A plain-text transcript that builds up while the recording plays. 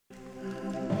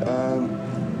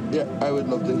Yeah, I would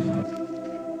love to.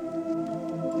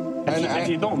 If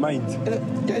you don't mind,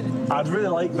 I'd really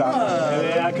like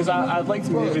that. Yeah, because I'd like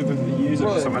to maybe use it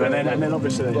for something, and then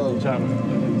obviously you can chat about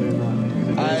doing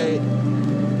that.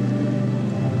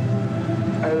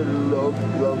 I would love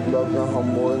to have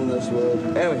more in this world.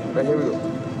 Anyway, right, here we go.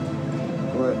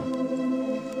 Right.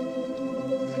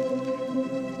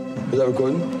 Is that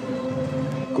recording?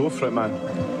 Go for it, man.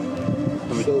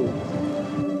 So.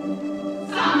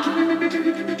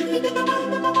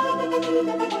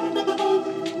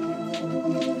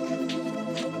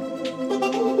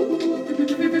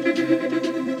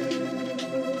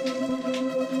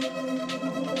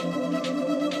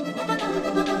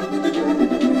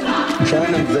 Try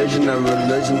and envision a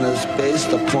religion that's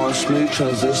based upon smooth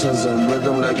transitions and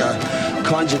rhythm like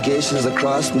conjugations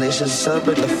across nations.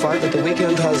 Celebrate the fact that the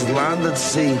weekend has landed,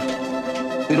 see.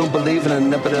 We don't believe in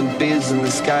omnipotent beings in the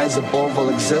skies above will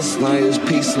exist. Now there's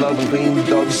peace, love, and green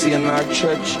doves. See, in our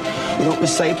church, we don't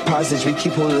recite passage. We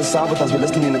keep holding the Sabbath as we're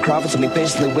listening in the prophets, and we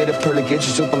patiently wait at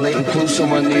purgatories open late and close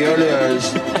somewhere in the early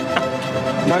hours.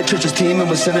 And our church is teeming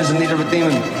with sinners in need of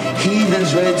redeeming.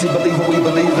 Heathens ready to believe what we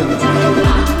believe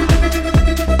in.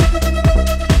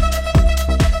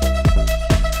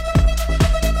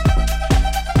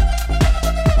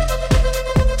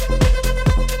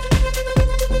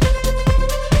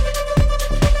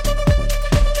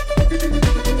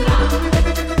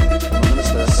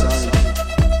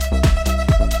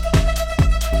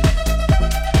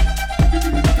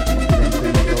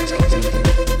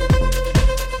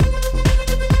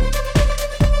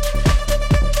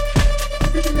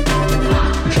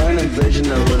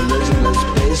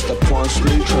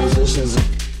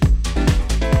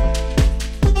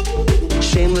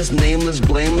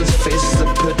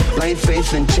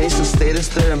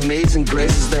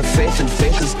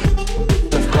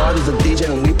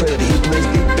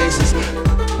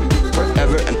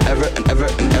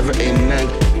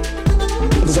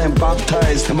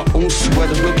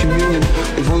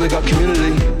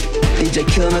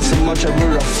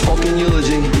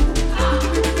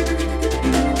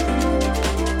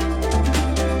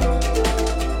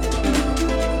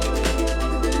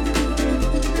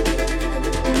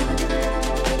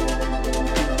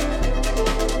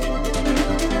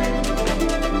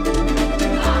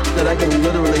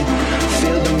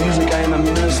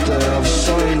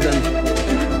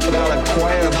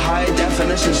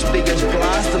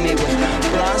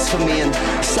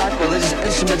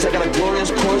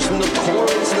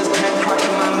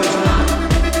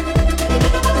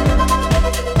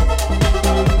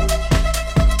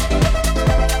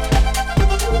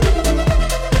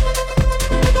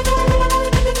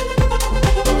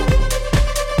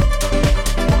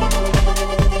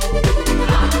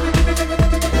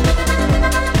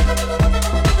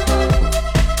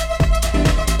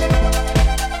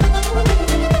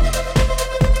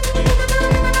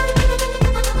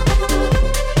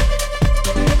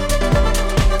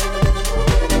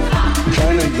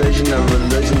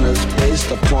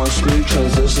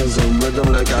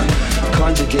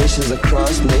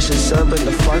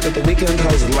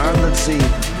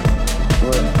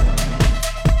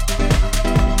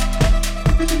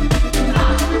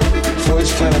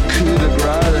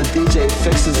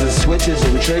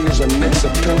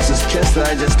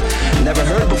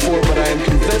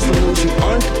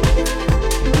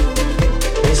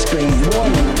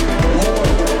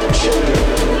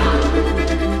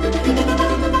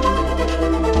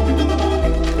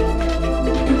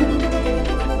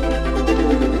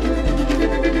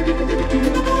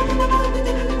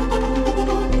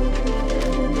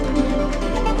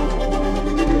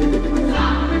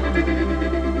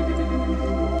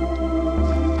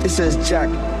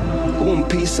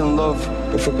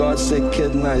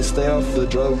 Stay off the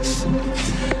drugs.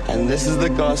 And this is the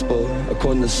gospel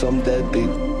according to some deadbeat.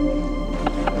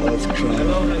 That's crap.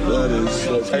 That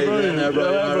is. Hey,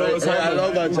 I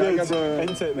love that jacket.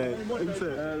 Into it, mate. Into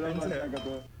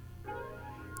it.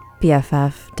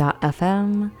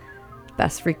 BFF.FM,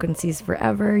 best frequencies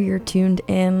forever. You're tuned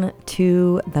in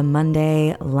to the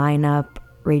Monday Lineup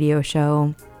radio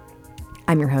show.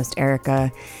 I'm your host,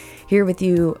 Erica, here with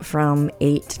you from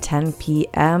 8 to 10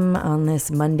 p.m. on this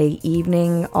Monday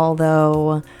evening,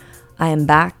 although I am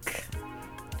back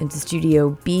into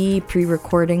Studio B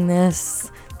pre-recording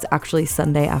this. It's actually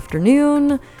Sunday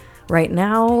afternoon right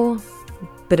now.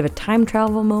 Bit of a time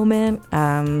travel moment.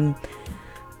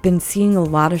 Been seeing a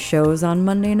lot of shows on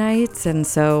Monday nights, and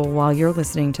so while you're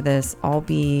listening to this, I'll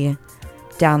be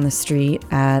down the street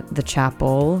at the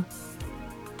chapel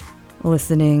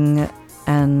listening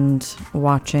and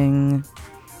watching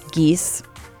Geese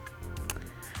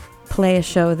play a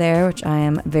show there, which I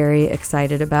am very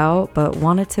excited about, but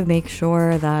wanted to make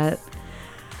sure that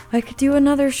I could do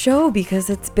another show because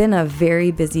it's been a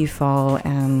very busy fall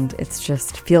and it's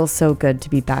just feels so good to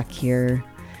be back here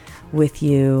with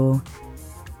you,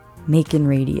 making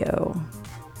radio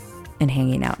and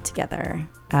hanging out together.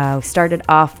 We started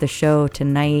off the show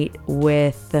tonight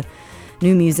with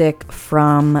new music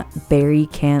from Barry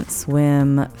Can't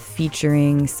Swim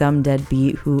featuring Some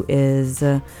Deadbeat, who is,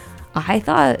 I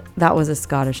thought that was a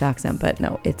Scottish accent, but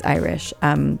no, it's Irish.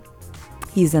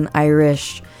 He's an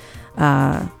Irish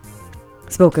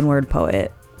spoken word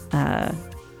poet,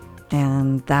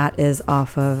 and that is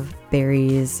off of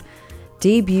Barry's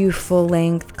debut full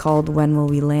length called When Will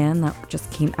We Land that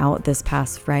just came out this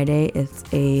past Friday. It's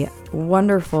a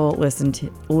wonderful listen.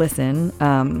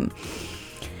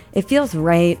 It feels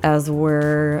right as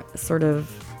we're sort of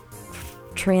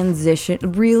transitioning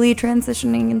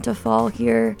into fall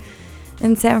here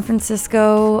in San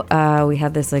Francisco. We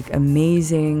had this like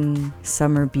amazing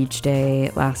summer beach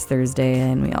day last Thursday,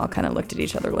 and we all kind of looked at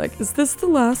each other like, is this the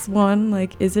last one?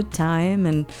 Like, is it time?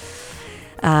 And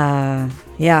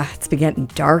yeah, it's been getting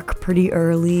dark pretty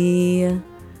early.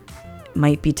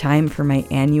 Might be time for my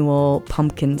annual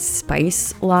pumpkin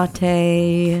spice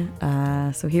latte.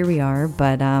 So here we are.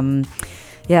 But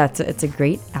yeah, it's a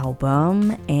great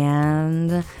album.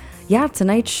 And yeah,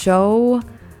 tonight's show,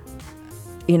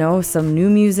 you know, some new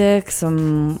music,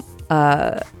 some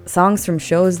songs from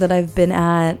shows that I've been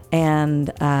at, and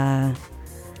a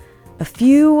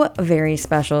few very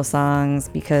special songs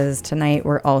because tonight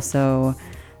we're also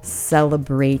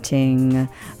celebrating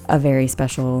a very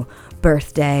special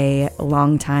birthday,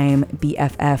 longtime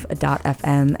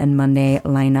BFF.FM and Monday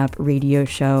lineup radio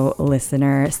show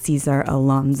listener, Cesar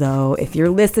Alonso. If you're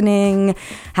listening,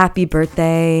 happy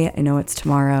birthday. I know it's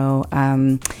tomorrow,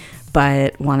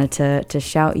 but wanted to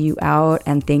shout you out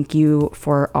and thank you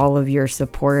for all of your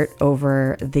support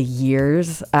over the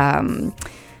years.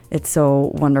 It's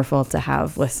so wonderful to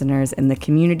have listeners in the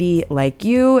community like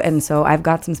you. And so I've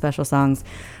got some special songs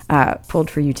pulled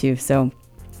for you too. So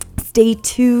stay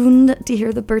tuned to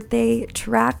hear the birthday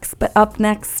tracks. But up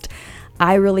next,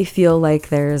 I really feel like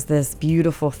there's this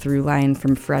beautiful through line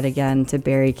from Fred Again to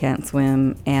Barry Can't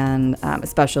Swim, and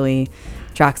especially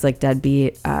tracks like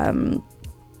Deadbeat,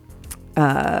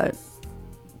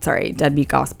 Deadbeat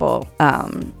Gospel.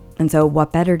 And so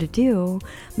what better to do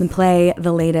than play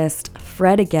the latest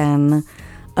Fred Again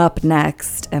up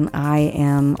next. And I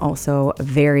am also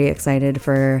very excited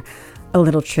for a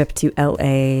little trip to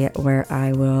LA where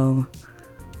I will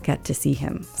get to see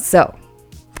him. So,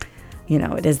 you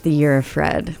know, it is the year of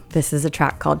Fred. This is a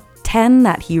track called 10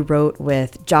 that he wrote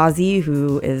with Jazzy,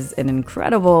 who is an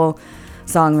incredible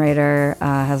songwriter,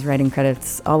 has writing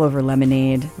credits all over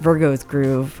Lemonade, Virgo's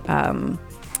Groove.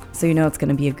 So you know it's going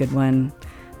to be a good one.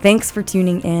 Thanks for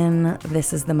tuning in.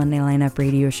 This is the Monday Lineup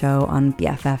Radio Show on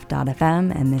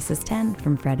BFF.FM, and this is 10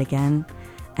 from Fred Again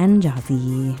and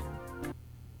Jazzy.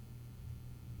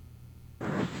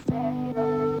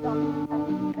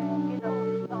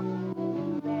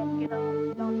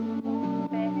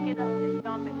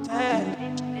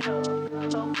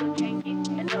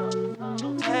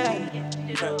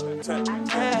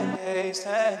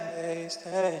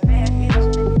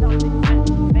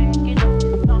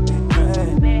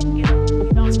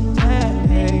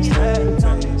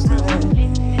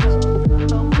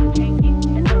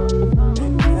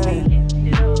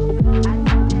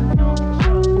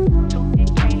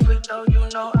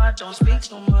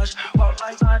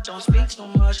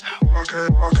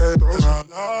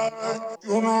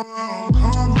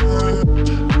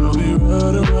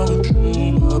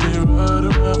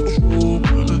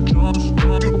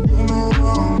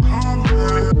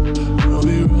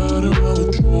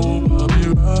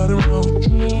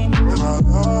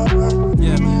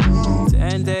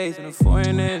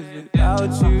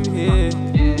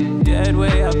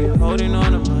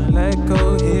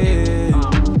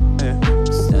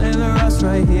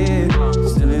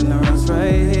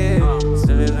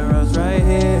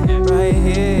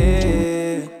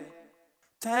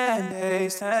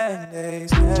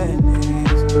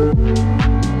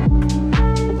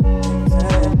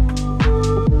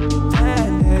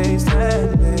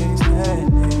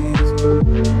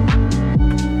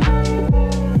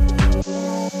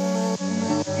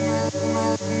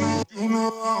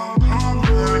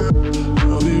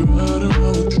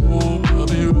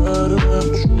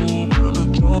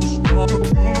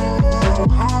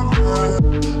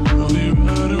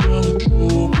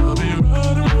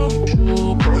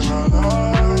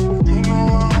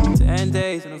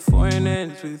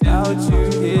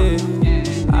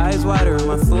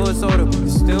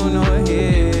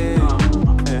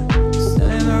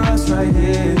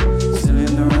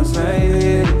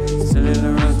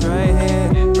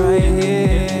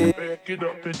 it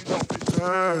up, it up, it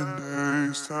 10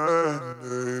 days, 10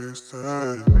 days,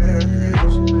 10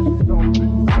 days.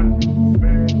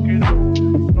 Make it up,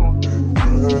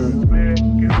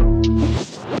 make it up.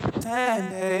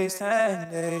 10 days,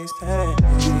 10 days,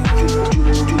 10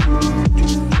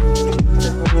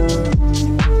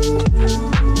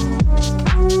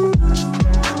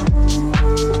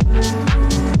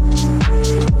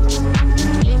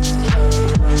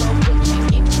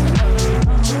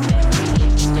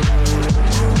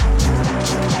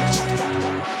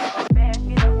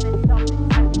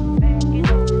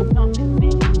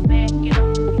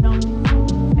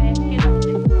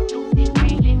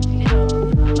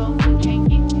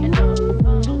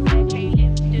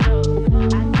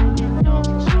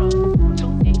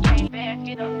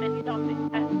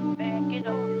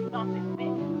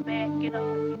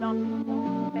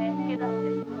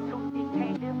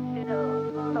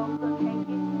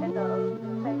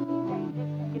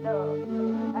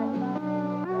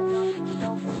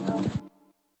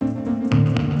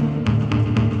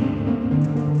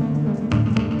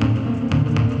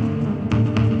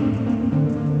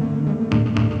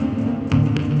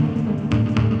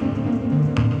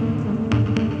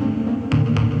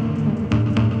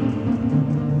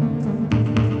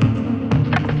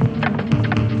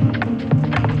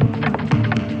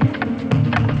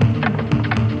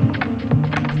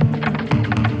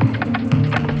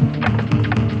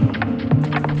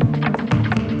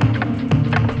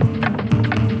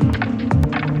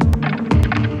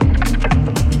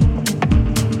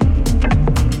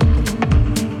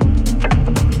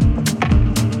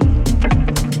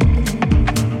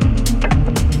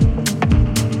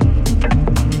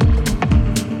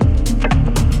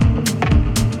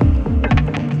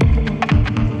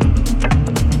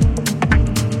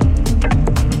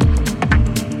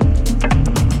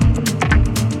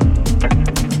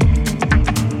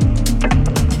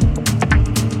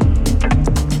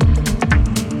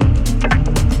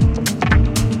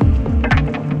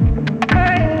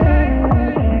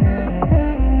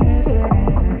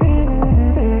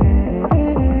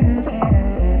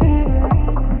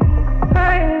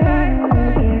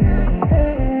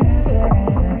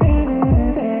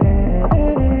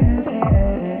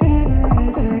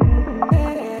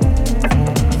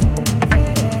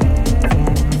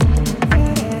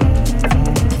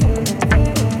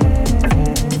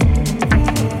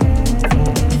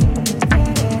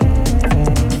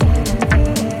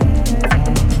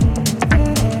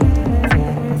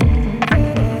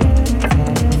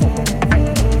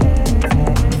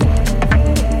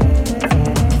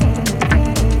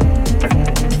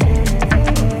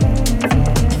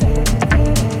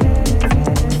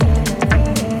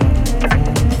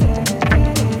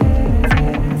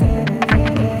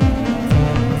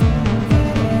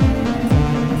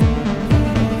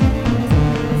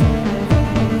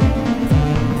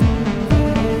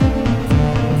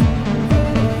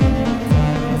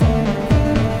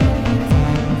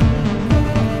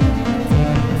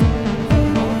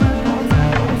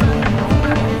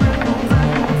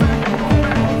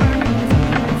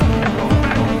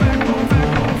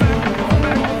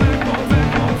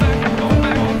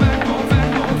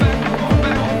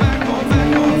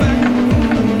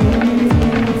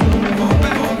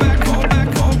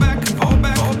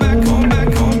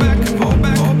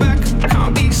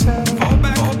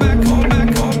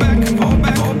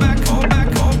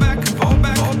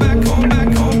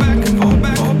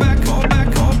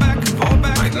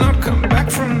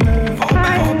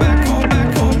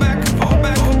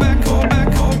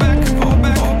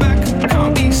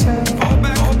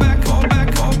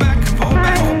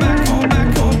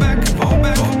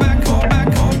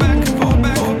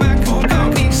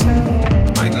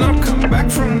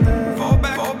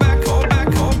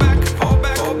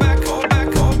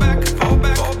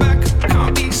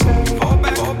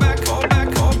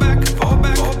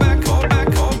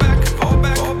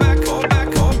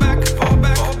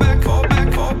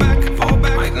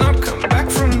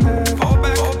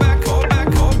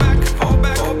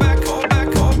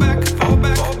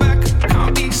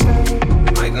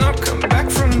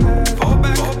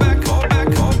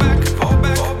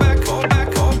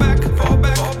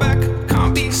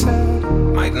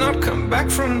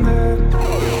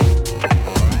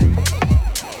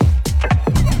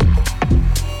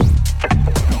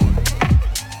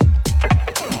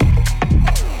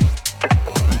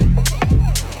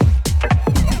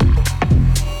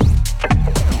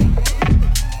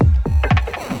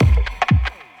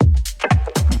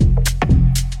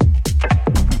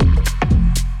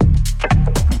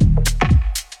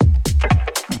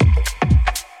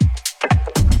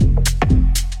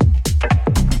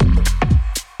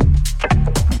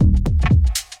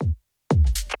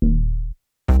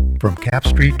 Cap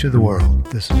Street to the world.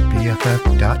 This is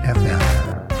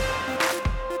BFF.FM.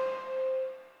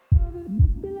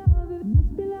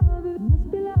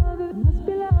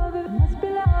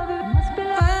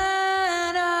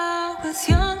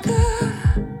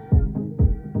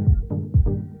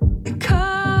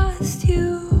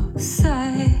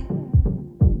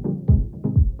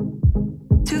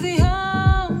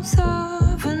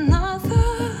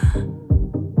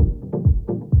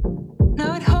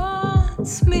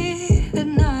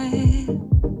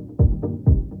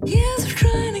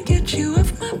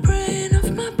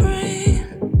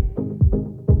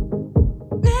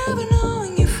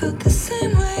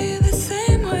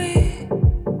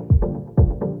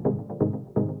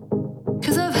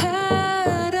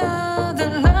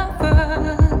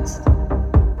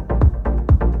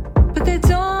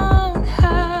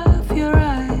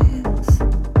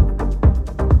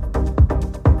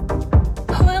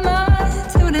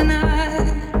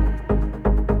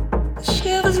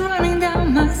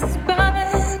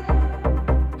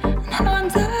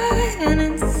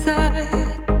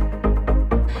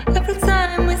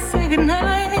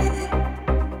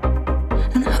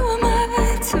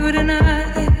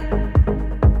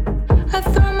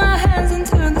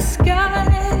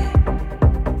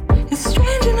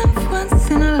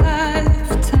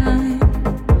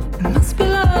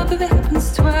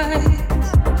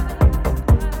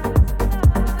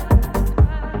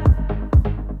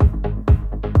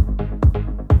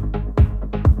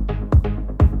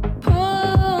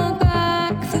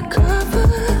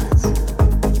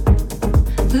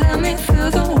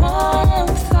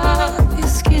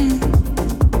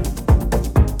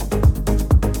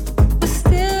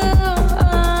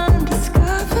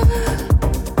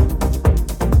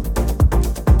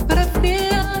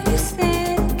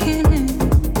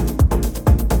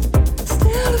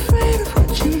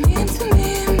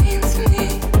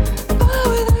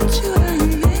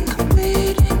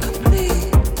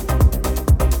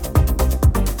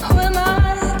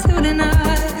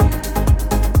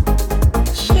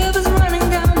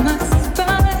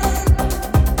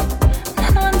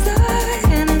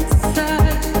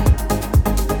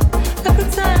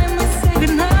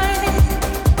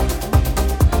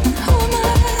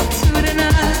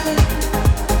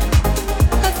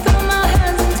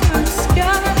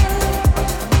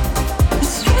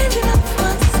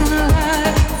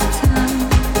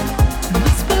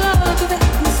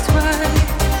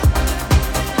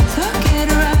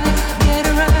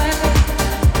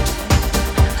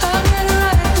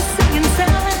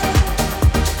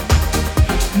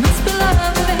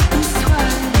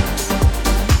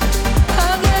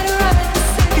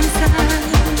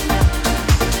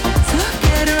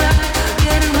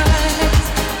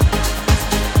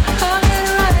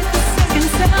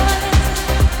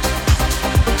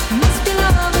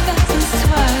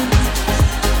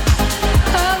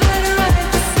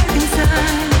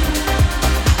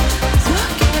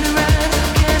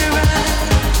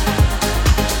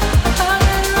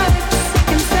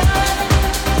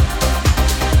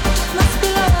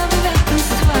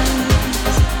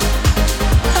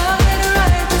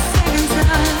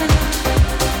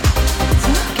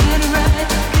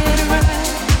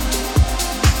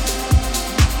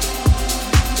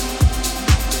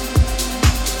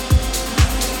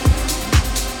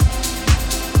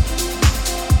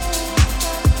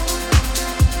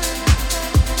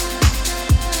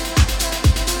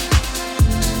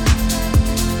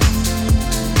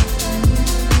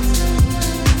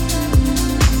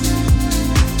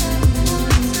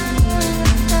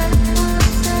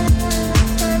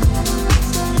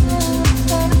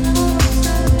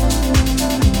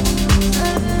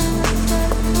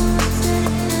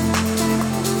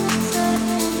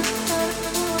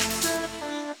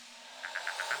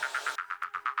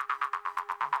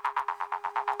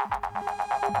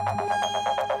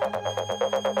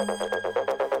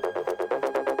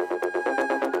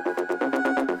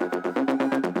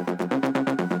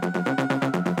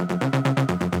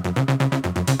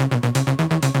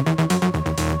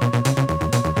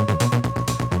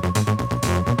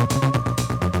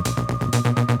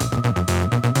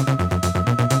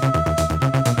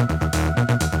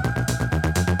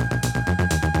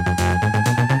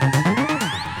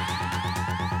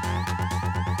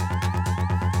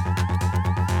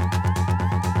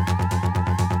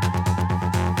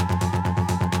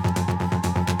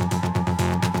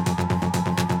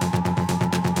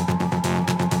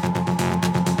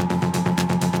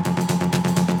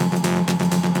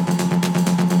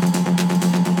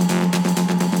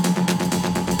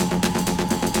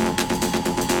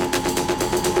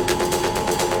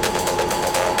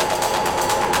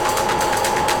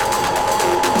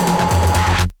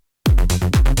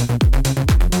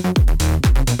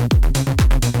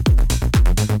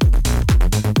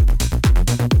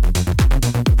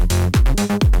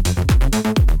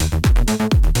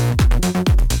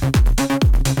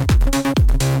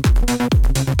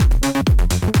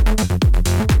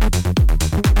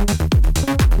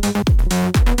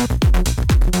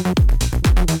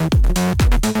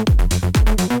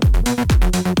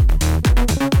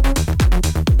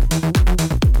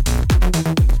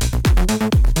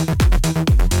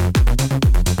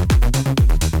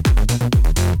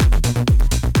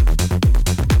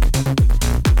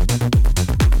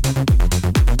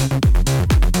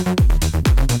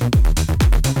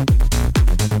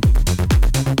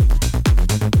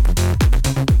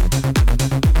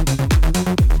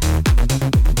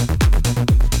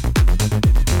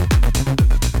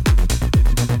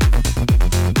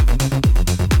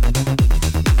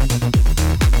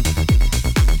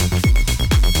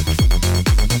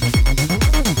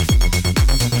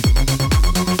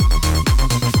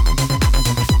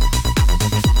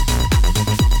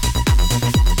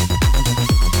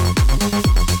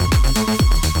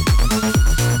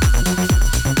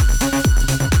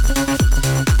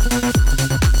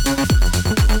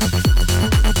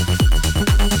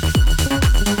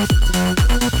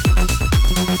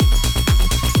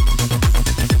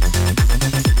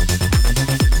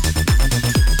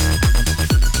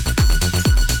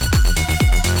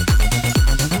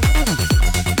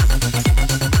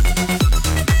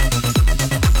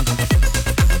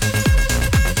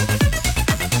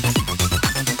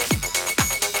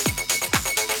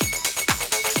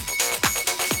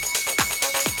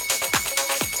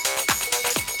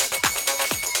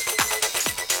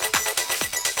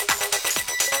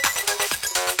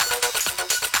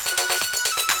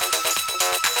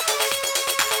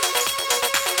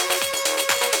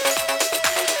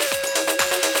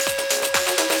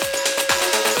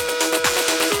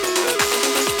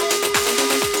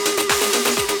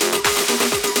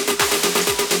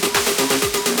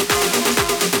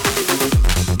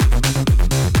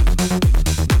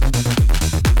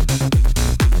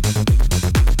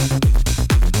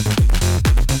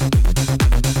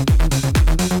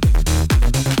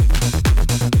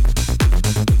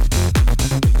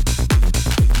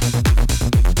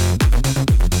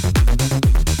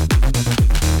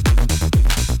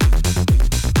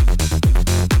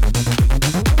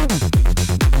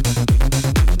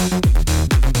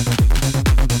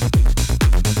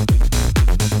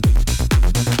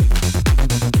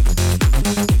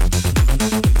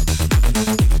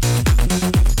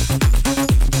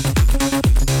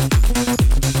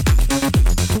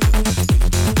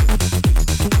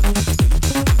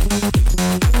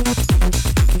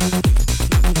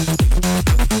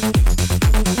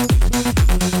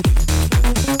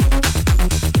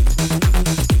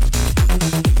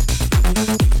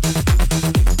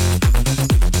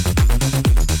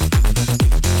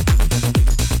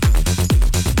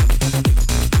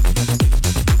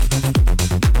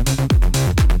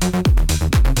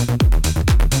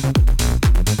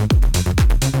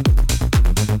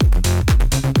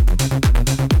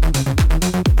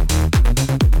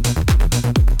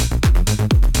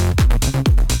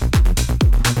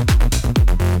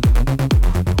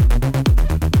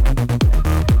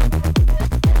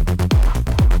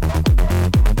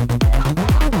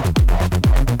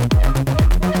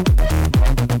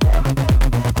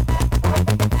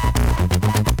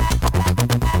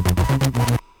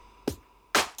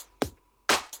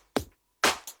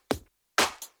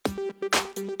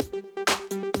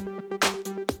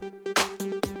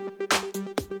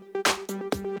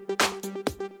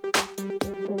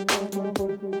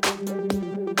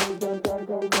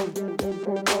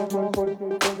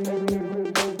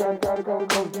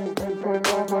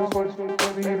 switch,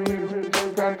 baby, hit the leaders.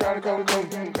 Everybody gotta go,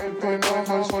 baby, putting on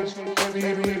for the switch, baby,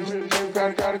 hit the leaders.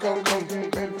 Everybody gotta go, baby,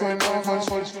 putting on for the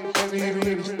switch, baby, hit the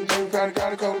leaders. Everybody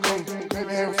gotta go,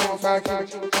 baby, having 4 or 5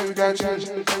 kids, baby, got church,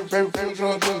 baby, feel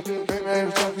drug dealer, baby,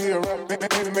 having tough here, right,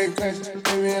 baby, make plans,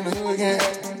 baby, in the hood again,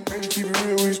 baby, keep it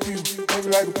real with people, baby,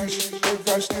 like a preacher, baby,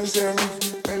 probably still selling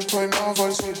reefer, baby, putting on for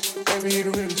the switch, baby, hit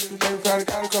the leaders. Everybody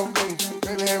gotta go, baby,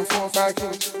 having 4 or 5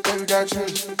 kids, baby, got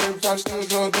church, baby, probably still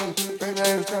drug dealer, baby,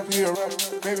 having tough here, right,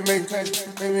 baby, make plans,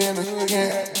 baby, in the hood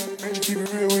again, baby, keep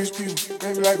it real with people,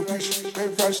 baby, like a preacher,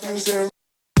 baby, probably still selling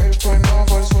baby, putting on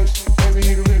for the switch, baby,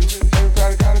 hit the leaders.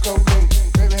 Everybody gotta go, baby,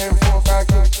 having 4 or 5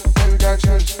 kids, baby, got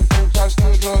church, baby, probably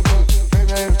still drug dealer,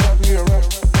 baby, having tough here, right,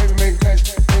 baby, make plans,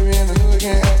 baby, in the hood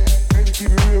again, baby,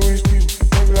 keep it real with people,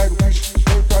 baby, like a preacher,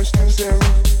 baby, probably still selling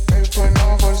baby, putting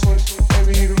on for the switch,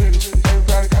 baby, hit the leaders.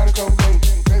 Everybody gotta go, baby,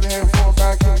 having 4 or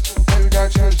 5 kids, baby,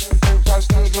 got church, baby, probably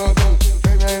still drug dealer,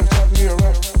 baby, having tough here,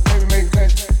 right, baby, make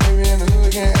plans, baby, in the hood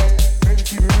again, baby,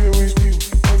 keep it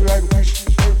real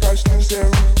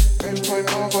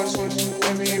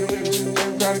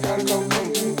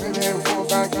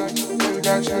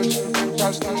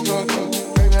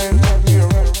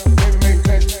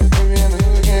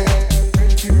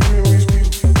with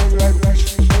people, baby, like a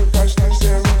preacher, baby, probably still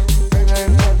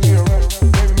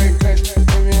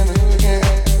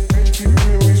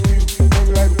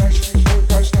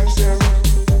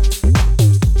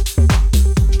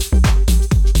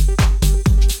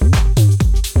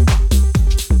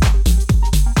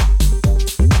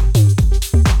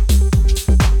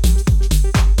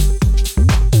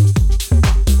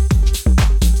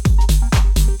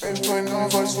baby, putting on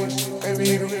for the switch, baby,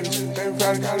 hit the leaders.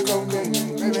 Everybody gotta go, baby,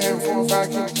 having 4 or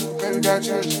 5 kids, baby, got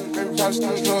church, baby, probably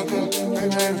still drug dealer,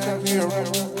 baby, having tough here,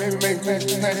 right, baby, make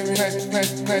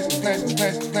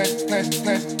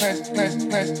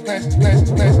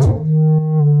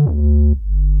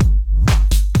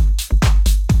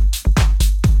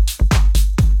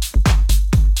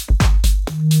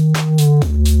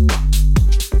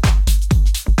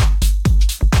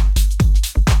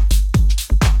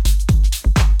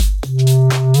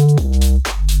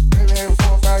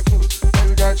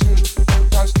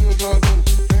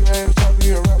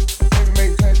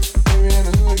plans, baby, in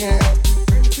the hood again,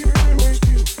 baby, keep it real with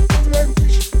people, baby, like a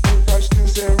preacher, baby, probably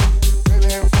still selling baby,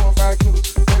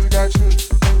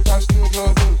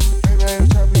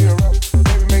 having tough here, right, baby,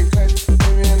 make plans,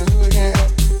 baby, in the hood again,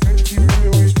 baby, keep it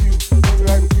real with people, baby,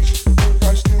 like a preacher, baby,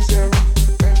 probably still selling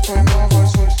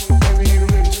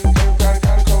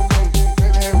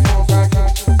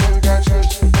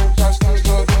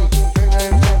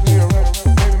gotta go, baby,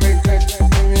 having 4 or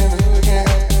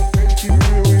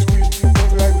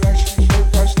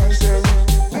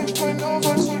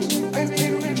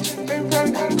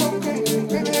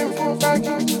 5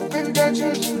 kids, baby, got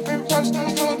church,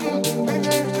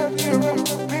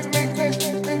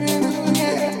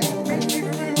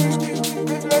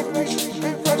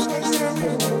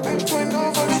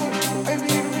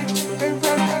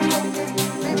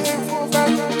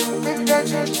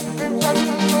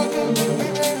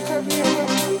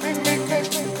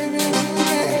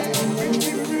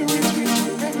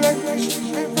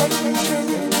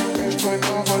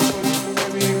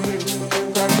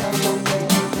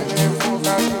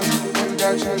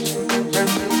 baby, probably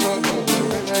still drug dealer,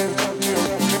 baby, having tough here,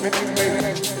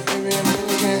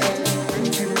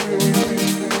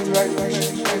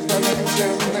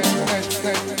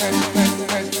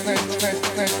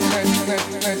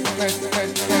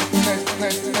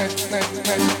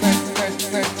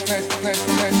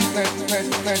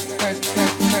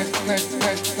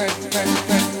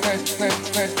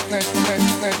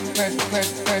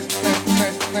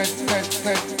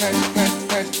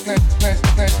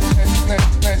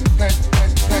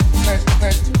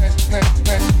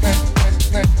 baby, make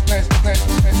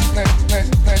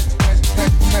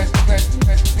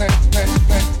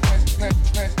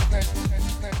plans,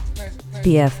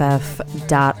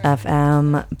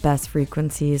 BFF.FM, best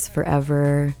frequencies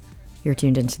forever. You're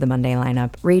tuned into the Monday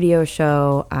Lineup radio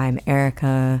show. I'm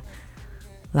Erica.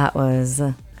 That was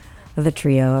the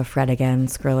trio of Fred Again,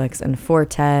 Skrillex, and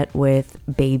Fortet with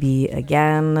Baby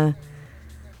Again.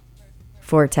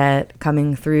 Fortet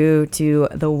coming through to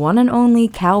the one and only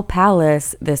Cow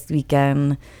Palace this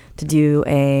weekend to do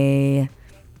a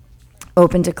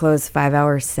open to close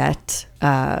 5-hour set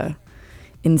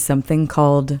in something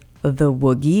called the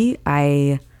Woogie.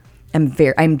 I'm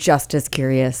just as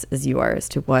curious as you are as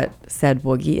to what said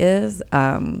Woogie is.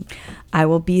 I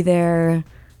will be there.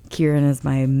 Kieran is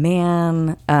my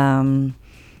man.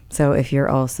 So if you're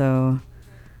also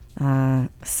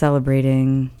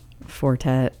celebrating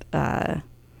Fortet,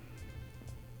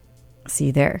 see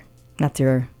you there. That's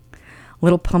your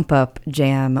little pump up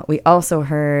jam. We also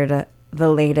heard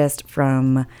the latest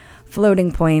from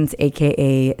Floating Points,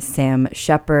 aka Sam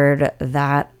Shepard.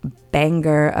 That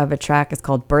banger of a track is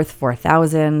called Birth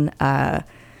 4000.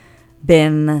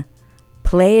 Been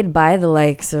played by the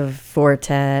likes of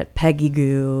Fortet, Peggy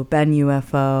Goo, Ben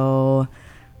UFO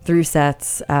through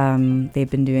sets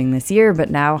they've been doing this year, but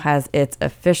now has its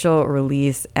official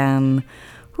release, and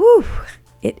whew,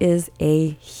 it is a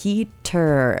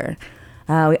heater.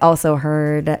 We also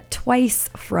heard Twice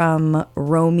from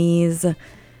Romy's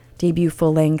debut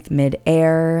full-length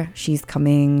Mid-Air. She's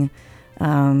coming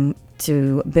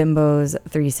to Bimbo's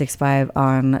 365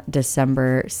 on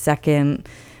December 2nd.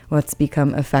 What's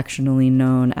become affectionately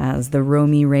known as the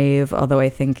Romy Rave, although I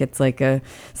think it's like a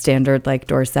standard like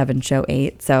Door 7, Show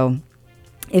 8. So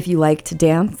if you like to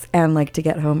dance and like to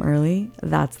get home early,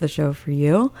 that's the show for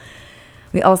you.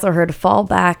 We also heard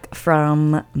Fallback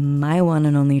from my one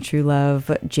and only true love,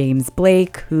 James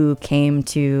Blake, who came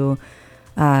to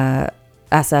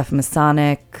SF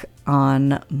Masonic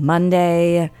on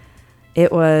Monday.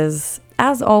 It was,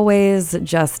 as always,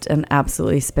 just an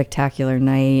absolutely spectacular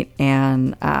night,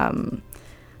 and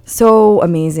so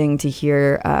amazing to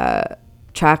hear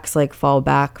tracks like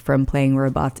Fallback from Playing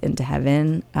Robots into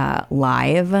Heaven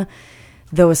live.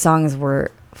 Those songs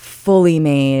were fully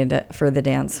made for the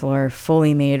dance floor,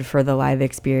 fully made for the live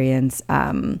experience.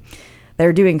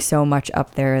 They're doing so much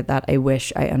up there that I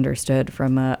wish I understood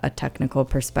from a technical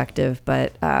perspective,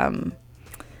 but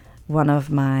one of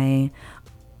my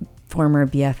former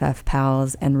BFF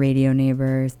pals and radio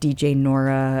neighbors, DJ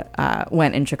Nora,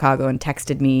 went in Chicago and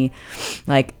texted me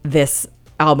like, this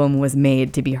album was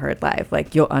made to be heard live.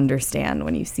 Like, you'll understand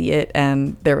when you see it.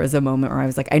 And there was a moment where I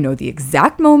was like, I know the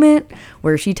exact moment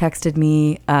where she texted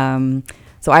me.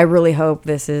 So I really hope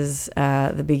this is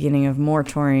the beginning of more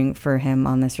touring for him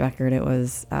on this record. It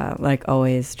was, like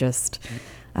always, just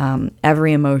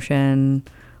every emotion,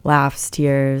 laughs,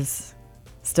 tears,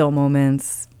 still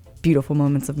moments, beautiful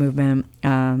moments of movement.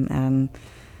 And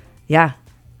yeah,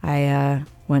 I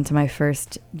went to my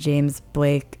first James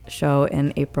Blake show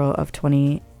in April of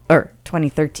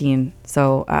 2013.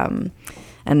 So,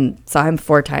 and saw him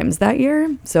 4 times that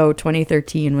year. So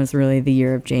 2013 was really the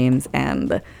year of James,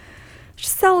 and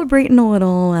just celebrating a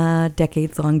little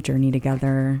decades-long journey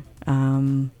together.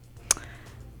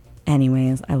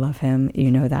 Anyways, I love him.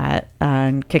 You know that.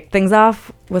 And kick things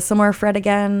off with some more Fred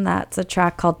again. That's a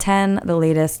track called 10, the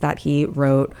latest that he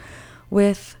wrote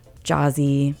with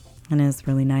Jazzy, and is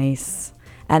really nice.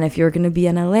 And if you're going to be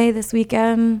in LA this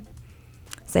weekend,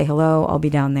 say hello. I'll be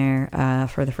down there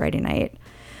for the Friday night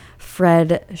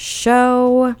Fred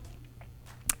show.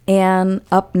 And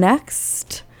up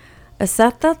next, a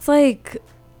set that's like,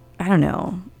 I don't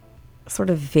know, sort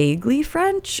of vaguely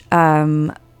French.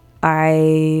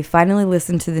 I finally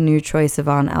listened to the new Troye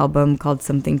Sivan album called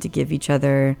Something to Give Each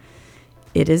Other.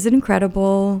 It is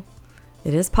incredible.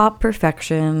 It is pop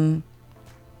perfection.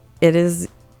 It is,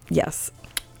 yes,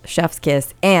 chef's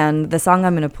kiss. And the song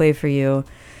I'm going to play for you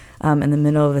in the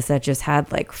middle of the set just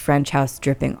had like French house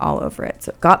dripping all over it.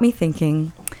 So it got me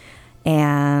thinking.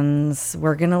 And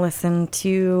we're going to listen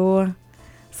to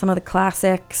some of the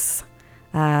classics.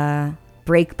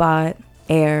 Breakbot,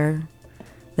 Air.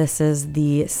 This is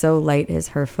the So Light Is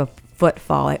Her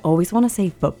Footfall. I always want to say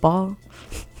football.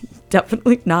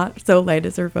 Definitely not So Light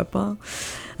Is Her Football.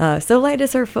 So Light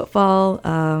Is Her Footfall.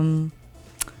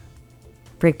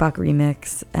 Breakbot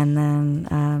remix. And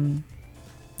then,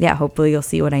 yeah, hopefully you'll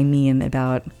see what I mean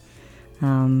about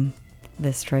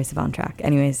this Troye Sivan track.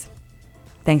 Anyways,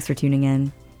 thanks for tuning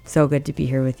in. So good to be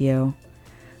here with you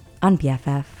on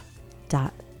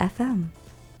BFF.FM.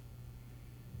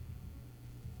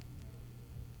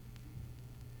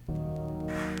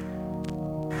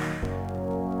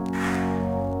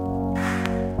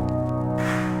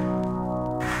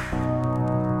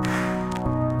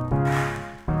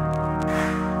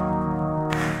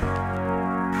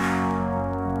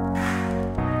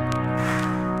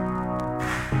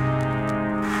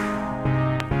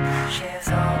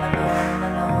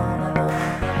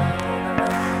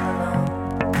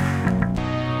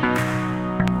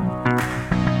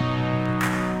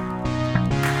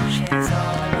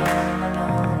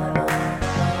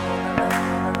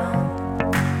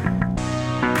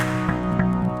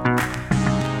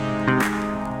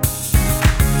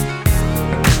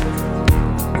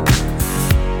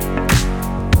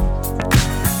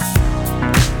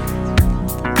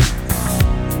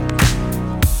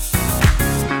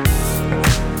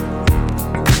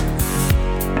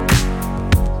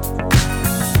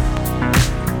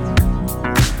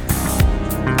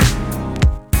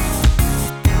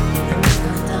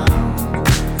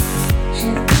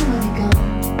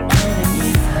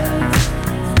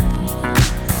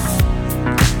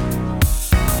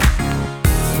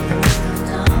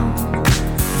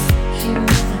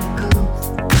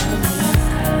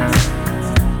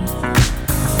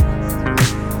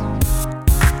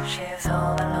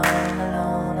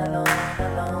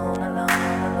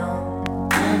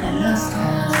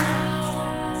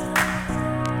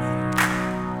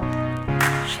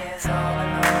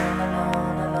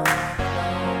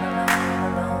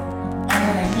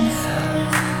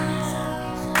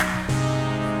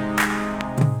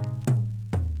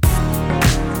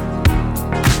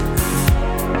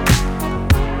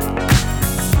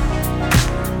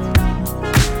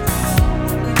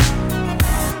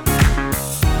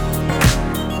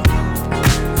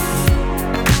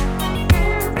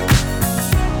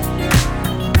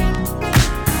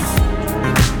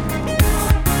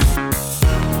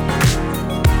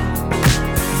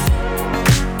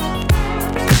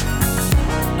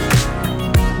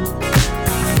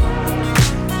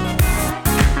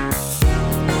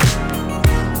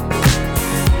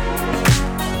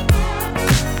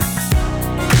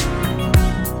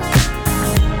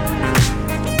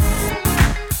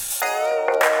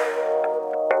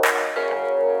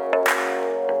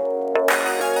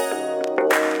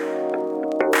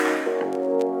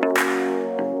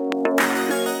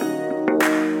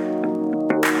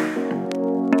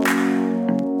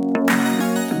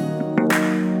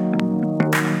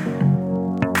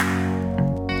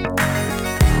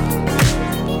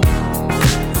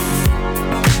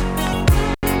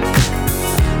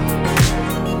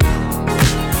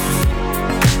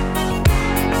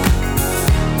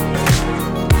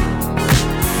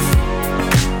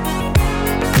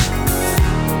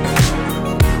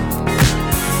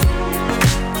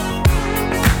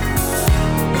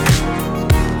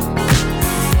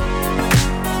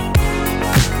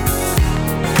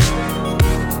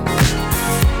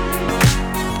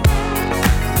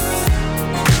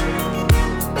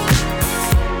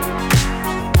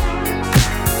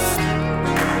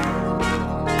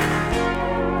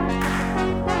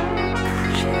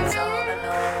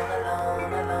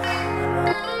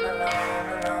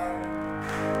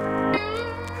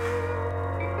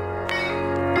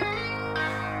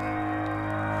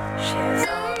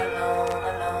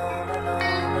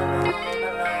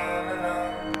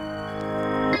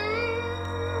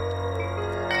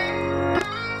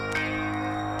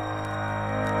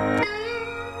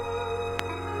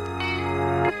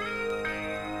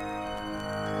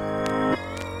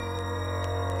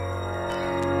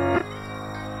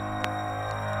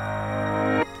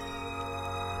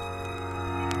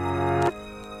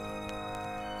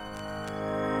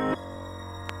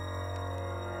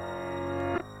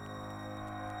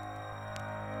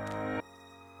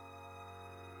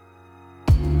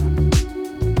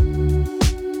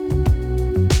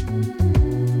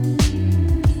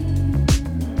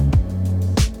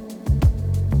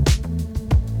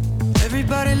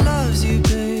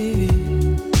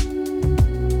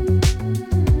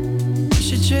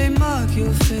 mark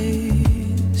your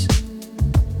face.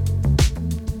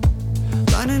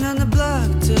 Lining on the block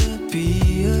to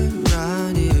be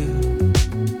around you,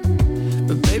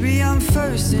 but baby I'm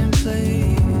first in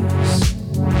place.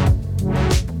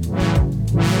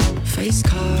 Face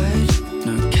card,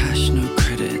 no cash, no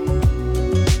credit.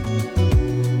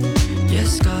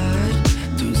 Yes God,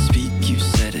 don't speak, you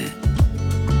said it.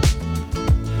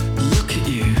 Look at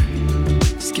you,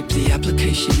 skip the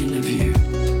application interview.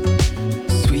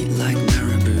 Sweet like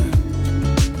marabou.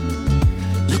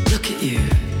 Look at you.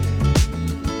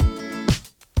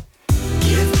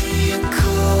 Give me a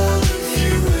call if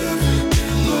you ever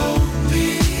get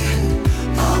lonely.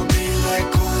 I'll be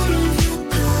like one of your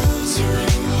girls or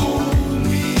your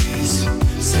homies.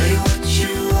 Say what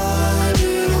you want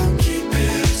and I'll keep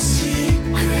it a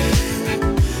secret.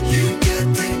 You get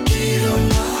the key to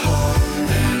my heart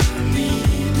and I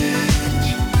need it.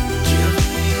 Give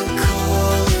me a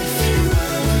call if you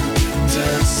ever get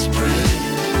desperate.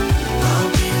 I'll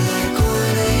be like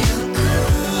one of your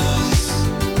girls.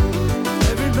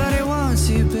 Everybody wants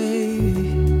you, baby.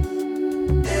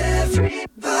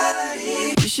 Everybody.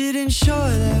 You should ensure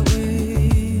that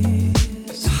way.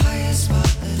 It's the highest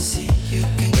policy you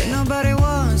can get. Nobody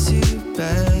wants you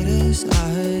bad as I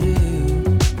do.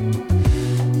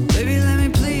 Baby, let me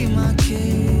plead my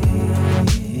case.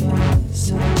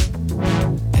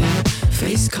 Yeah.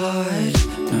 Face card,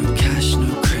 no cash, no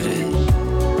credit.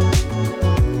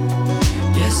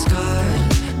 Yes, God,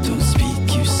 don't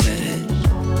speak, you said it.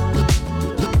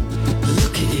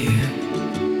 Look at you.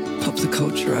 Pop the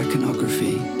culture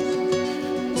iconography.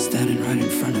 Standing right in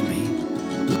front of me.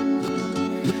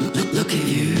 Look at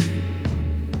you.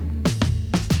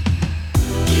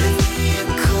 Give me a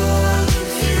call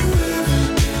if you ever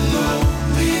get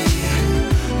lonely.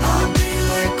 I'll be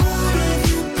like one of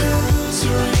your girls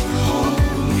or your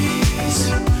homies.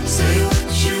 Say what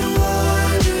you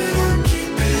want and I'll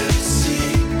keep it a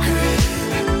secret.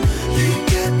 You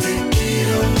get the key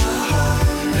to my heart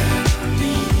and I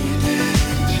need it.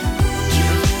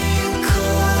 Give me a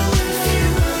call if you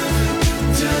ever get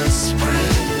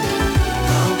desperate.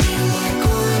 I'll be like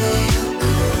one of your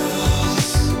girls.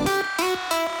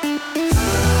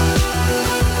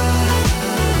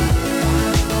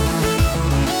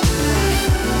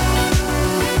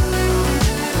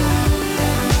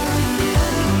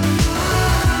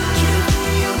 Give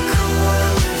me a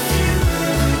call if you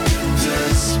ever get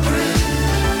desperate.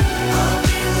 I'll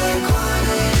be like one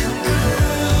of your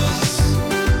girls.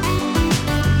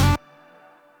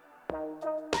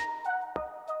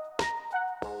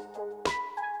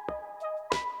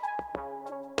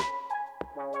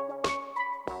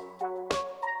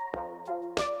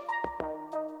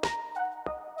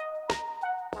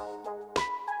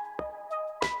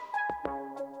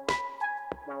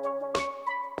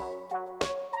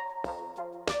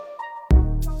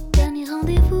 Dernier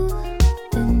rendez-vous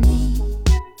de nuit.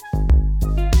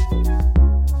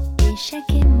 Échec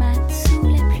et mat sous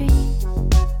la pluie.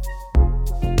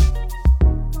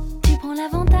 Tu prends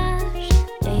l'avantage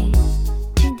et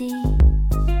tu dis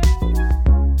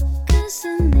que ce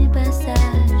n'est pas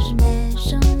sage, mais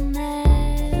j'en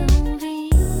ai envie.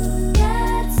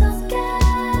 404,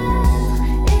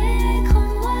 écran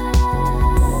noir.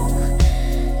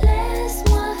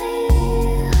 Laisse-moi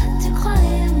rire, tu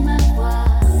croyais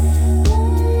m'avoir. Bon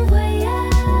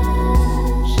voyage,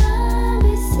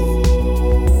 imbécile.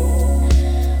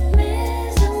 Mes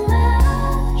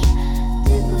hommages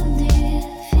du bout du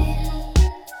fil.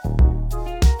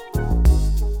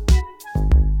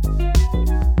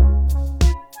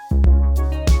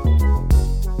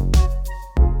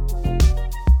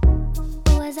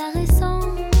 Au hasard et sans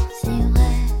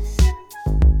ivresse,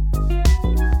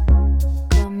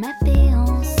 comme ma paix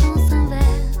en sens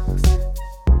inverse.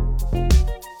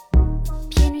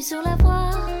 Pieds nus sur la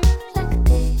voie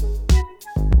lactée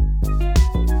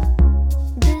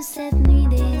de cette nuit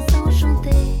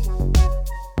désenchantée.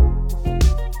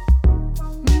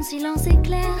 Mon silence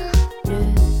éclaire le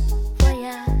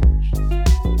voyage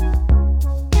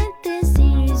et tes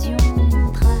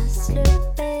illusions tracent le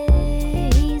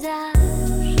paysage.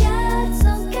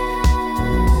 404,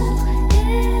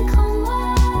 écran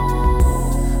noir.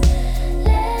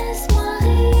 Laisse-moi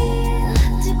rire,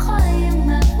 tu croyais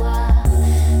m'avoir.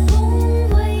 Bon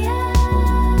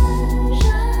voyage,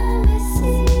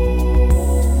 imbécile.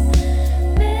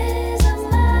 Mes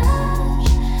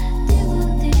hommages du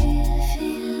bout du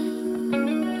fil.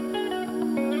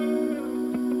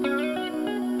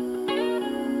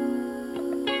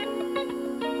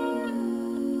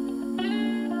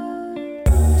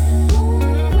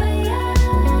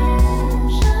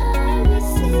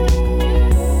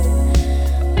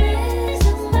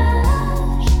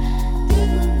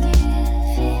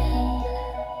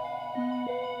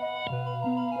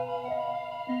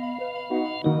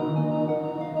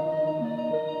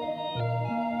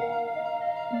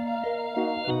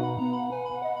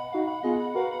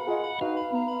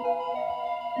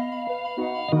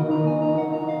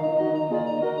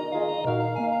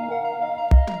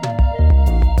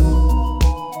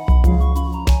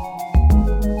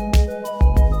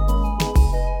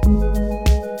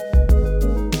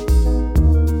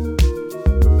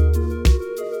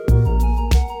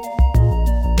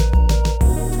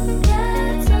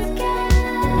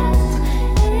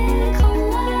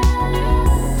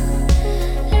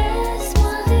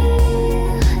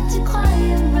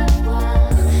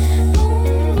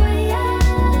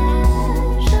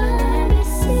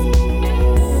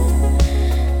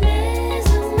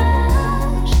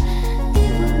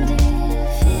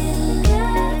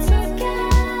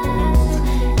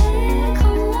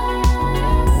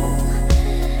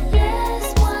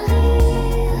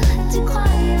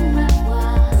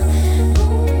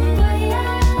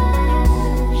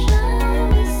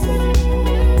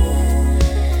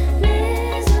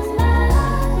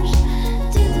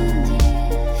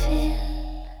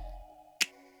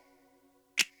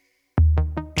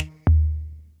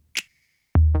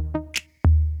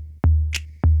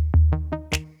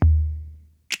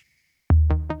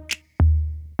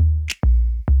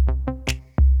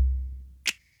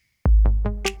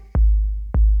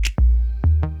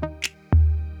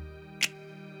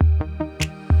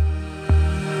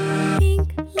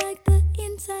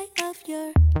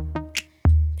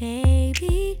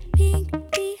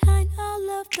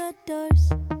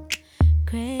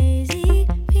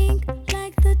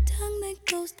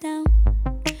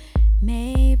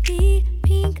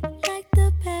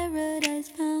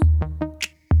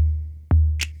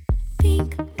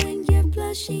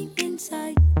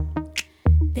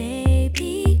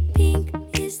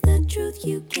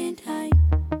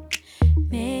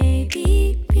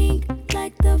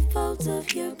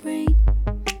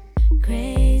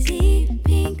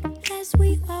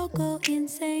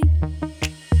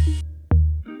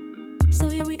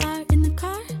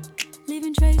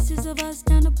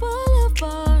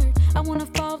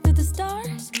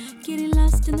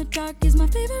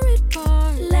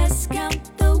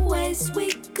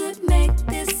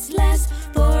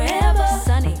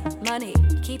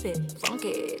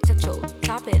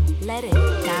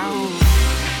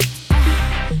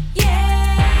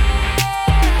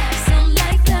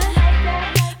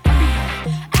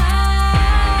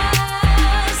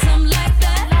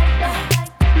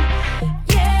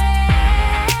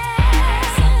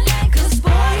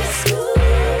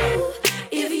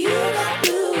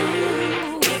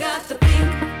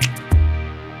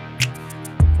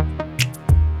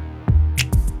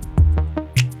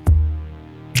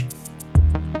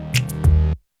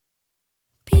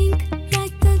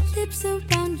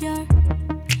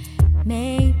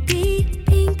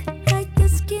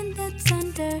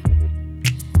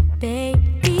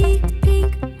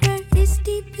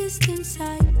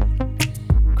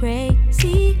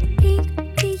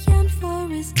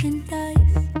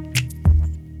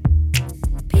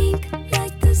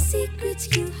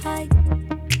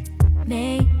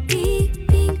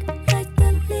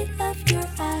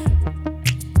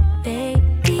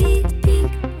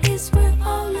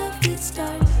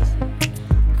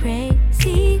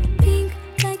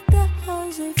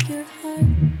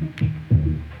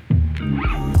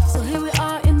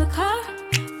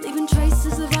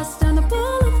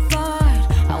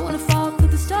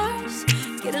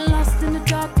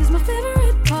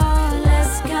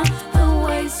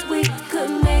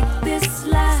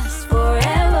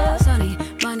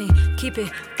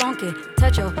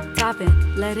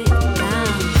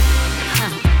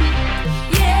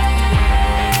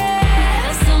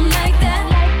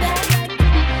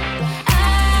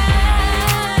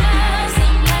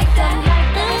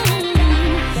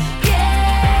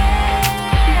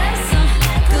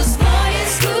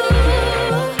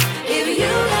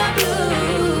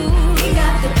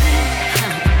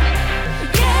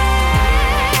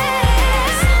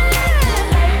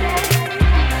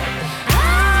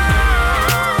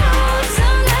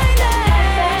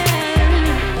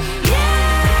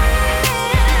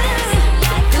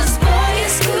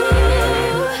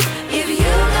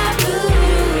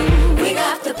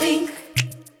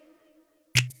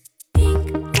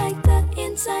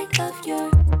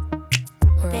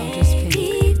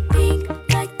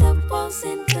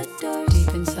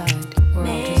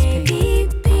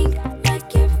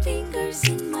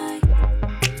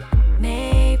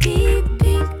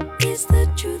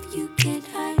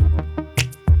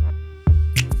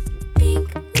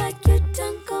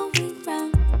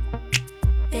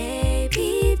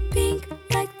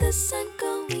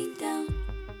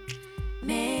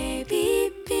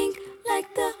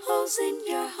 holes in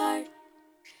your heart,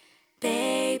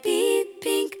 baby.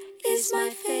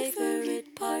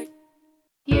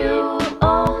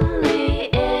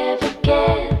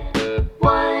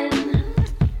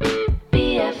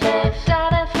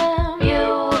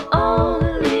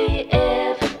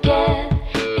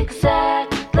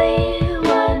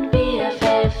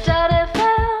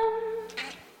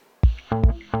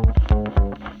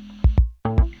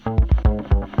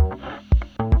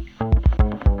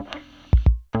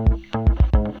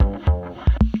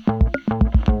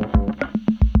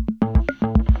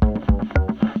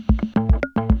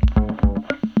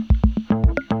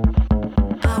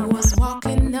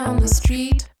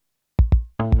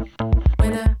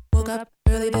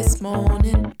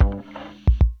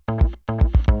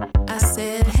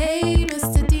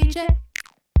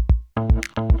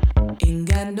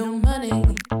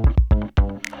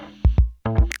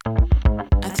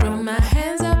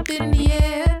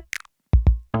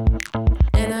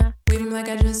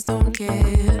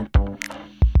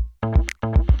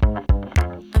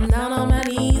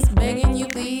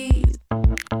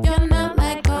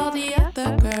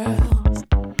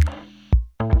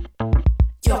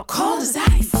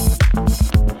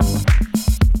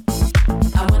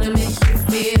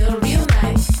 feel real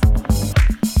nice.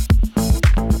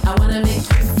 I wanna make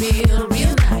you feel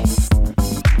real nice.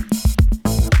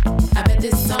 I bet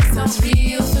this song sounds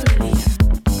real familiar.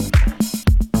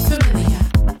 Familiar.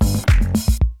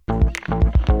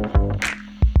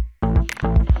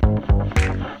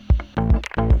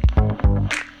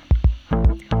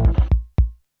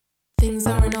 Things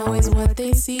aren't always what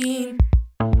they seem.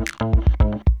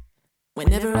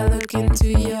 Whenever I look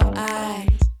into your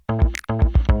eyes,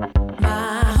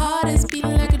 my heart is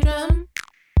beating like a drum.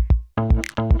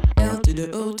 L to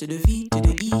the O to the V to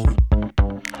the E.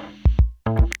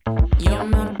 You're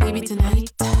my baby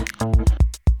tonight.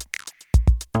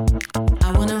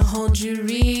 I wanna hold you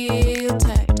real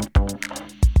tight.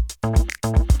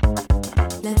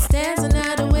 Let's dance the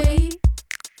night away.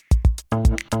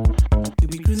 We'll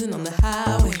be cruising on the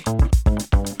highway.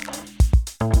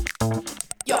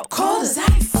 You're cold as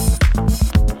ice.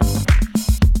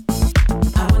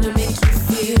 I wanna make you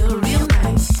feel real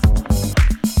nice.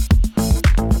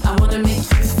 I wanna make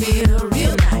you feel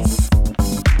real nice.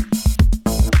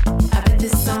 I bet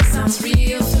this song sounds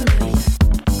real familiar.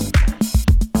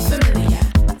 Familiar.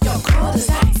 You're cold as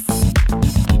ice.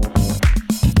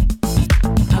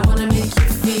 I wanna make you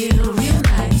feel real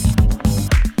nice.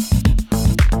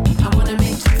 I wanna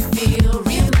make you feel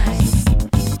real nice.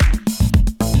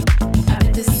 I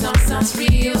bet this song sounds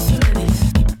real familiar.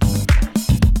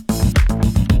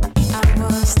 I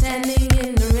was standing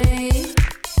in the rain.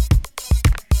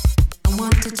 I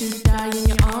wanted to die in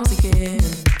your arms again.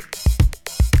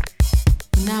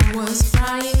 And I was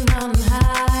flying mountain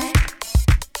high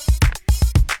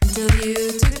until you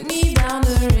took me down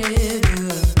the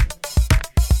river.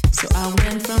 So I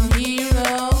went from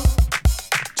hero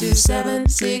to 7,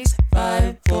 6,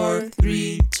 5, 4,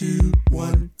 3, 2,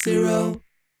 1, 0.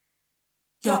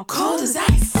 You're cold as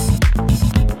ice.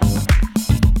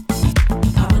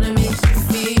 I wanna make you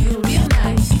feel real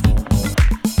nice.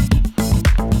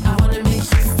 I wanna make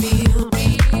you feel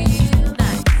real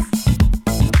nice.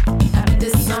 I bet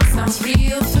this song sounds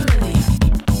real familiar.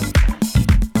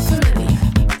 Familiar.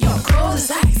 You're cold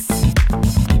as ice.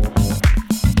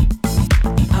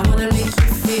 I wanna make you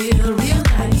feel real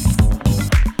nice.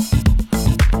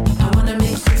 I wanna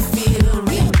make you feel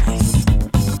real nice.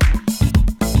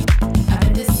 I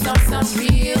bet this song sounds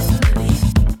real familiar.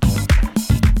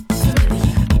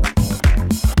 Familiar.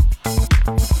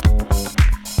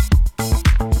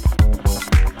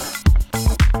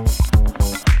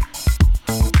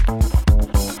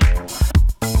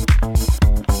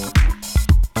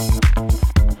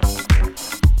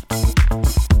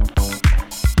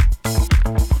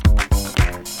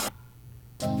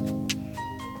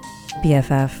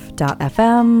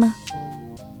 BFF.FM.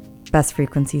 Best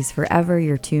frequencies forever.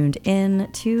 You're tuned in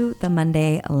to the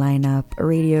Monday Lineup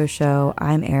radio show.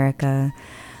 I'm Erica.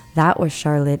 That was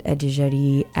Charlotte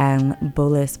Edjeri and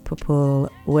Bolis Popul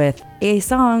with a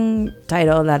song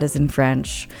title that is in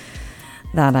French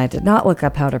that I did not look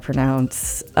up how to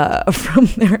pronounce from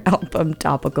their album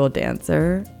Topical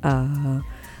Dancer.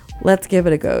 Let's give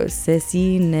it a go.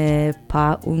 Ceci n'est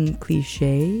pas un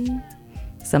cliché.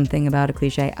 Something about a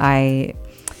cliche. I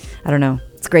don't know.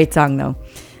 It's a great song though.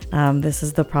 This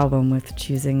is the problem with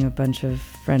choosing a bunch of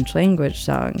French language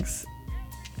songs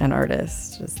and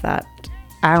artists, is that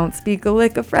I don't speak a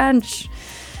lick of French.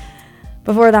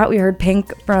 Before that, we heard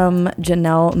Pink from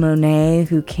Janelle Monáe,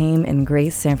 who came and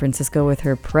graced San Francisco with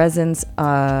her presence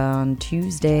on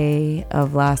Tuesday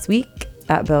of last week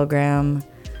at Bill Graham.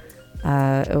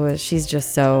 She's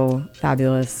just so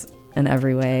fabulous in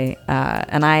every way.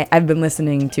 And I've been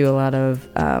listening to a lot of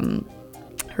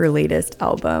her latest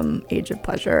album, Age of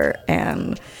Pleasure,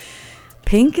 and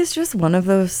Pink is just one of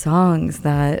those songs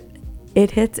that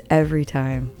it hits every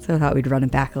time. So I thought we'd run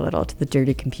it back a little to the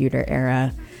Dirty Computer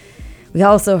era. We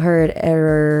also heard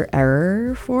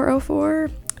Error 404.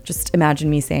 Just imagine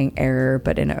me saying error,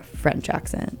 but in a French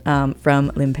accent.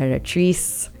 From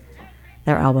L'Impératrice,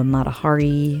 their album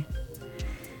Matahari.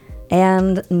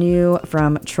 And new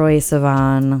from Troye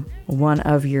Sivan, One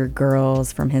of Your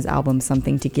Girls, from his album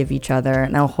Something to Give Each Other.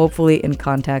 Now, hopefully in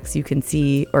context, you can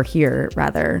see, or hear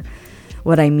rather,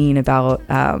 what I mean about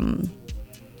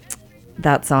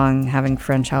that song having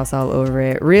French house all over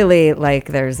it. Really, like,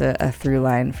 there's a through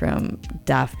line from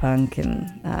Daft Punk and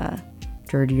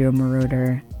Giorgio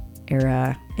Moroder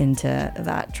era into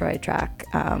that Troy track.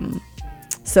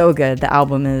 So good. The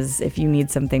album is, if you need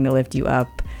something to lift you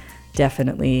up,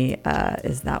 definitely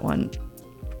is that one.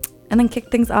 And then kick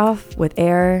things off with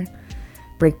Air,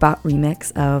 Breakbot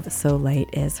remix of So Light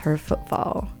Is Her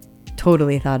Footfall.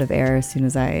 Totally thought of Air as soon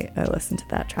as I listened to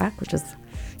that track, which is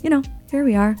here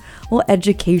we are. A little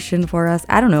education for us.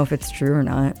 I don't know if it's true or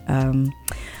not,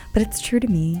 but it's true to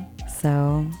me.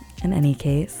 So in any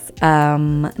case,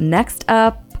 next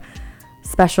up,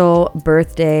 special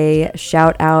birthday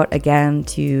shout out again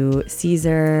to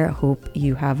Caesar. Hope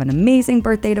you have an amazing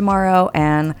birthday tomorrow.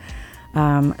 And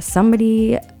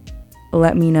somebody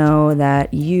let me know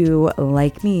that you,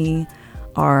 like me,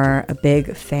 are a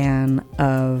big fan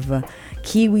of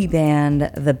Kiwi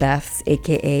band The Beths,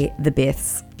 aka The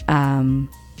Biths.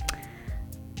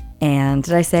 And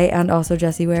did I say, and also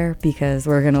Jessie Ware? Because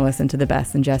we're going to listen to The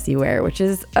Beths and Jessie Ware, which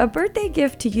is a birthday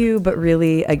gift to you, but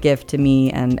really a gift to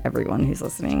me and everyone who's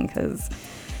listening, because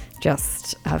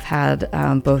just have had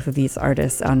both of these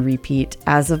artists on repeat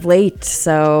as of late.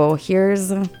 So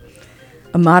here's a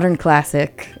modern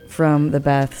classic from The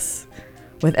Beths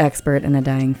with Expert in a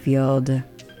Dying Field.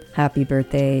 Happy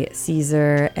birthday,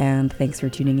 Caesar, and thanks for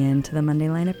tuning in to the Monday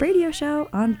Lineup Radio Show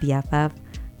on BFF.fm.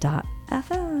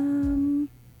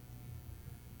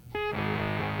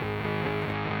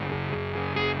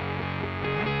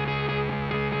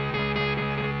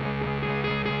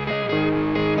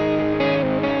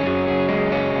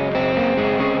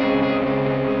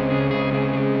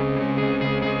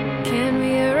 Can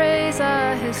we erase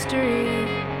our history?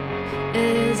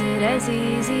 Is it as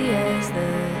easy as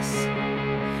this?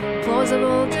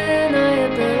 Plausible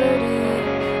deniability.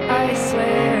 I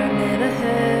swear I've never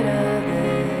heard of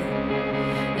it.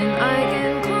 And I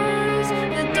can close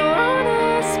the door on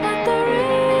us, but the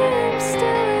room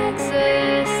still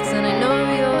exists, and I know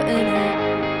you're in it.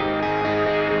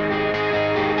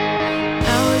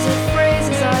 Hours of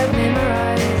phrases I've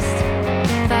memorized,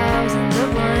 thousands of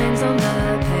lines on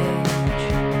the page,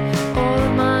 all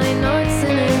of my notes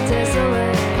in a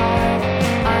desolate pile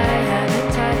I haven't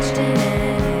touched in an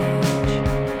age.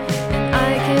 And I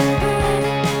can burn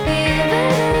the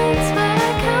evidence, but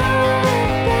I can't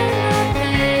burn the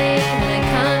pain, and I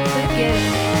can't forget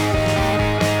it.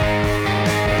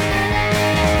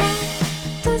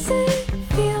 Does it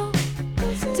feel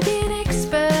to be an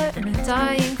expert in a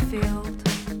dying field?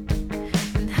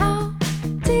 And how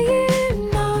do you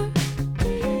know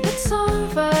it's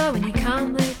over when you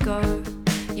can't let go?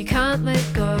 You can't let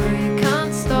go, you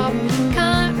can't stop,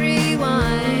 can't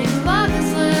rewind. Love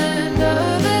is learned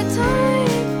over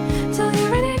time till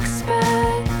you're an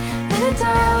expert in a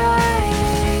dying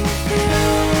field.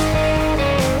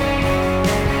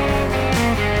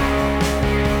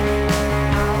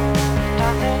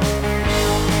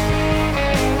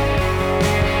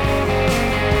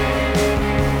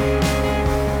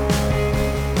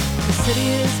 The city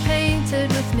is painted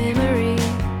with memory.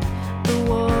 The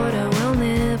water will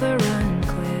never run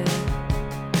clear.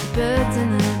 The birds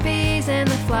and the bees and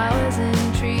the flowers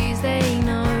and trees, they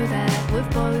know that we've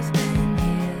both been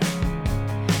here.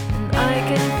 And I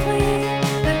can flee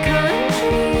the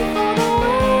country for the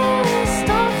worst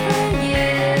of the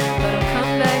year, but I'll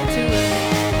come back to it.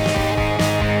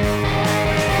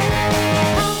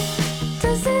 How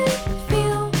does it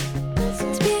feel to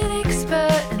be an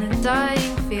expert in a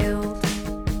dying field?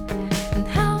 And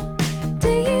how do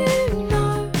you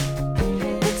know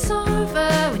it's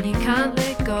over when you can't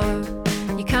let go?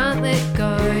 You can't let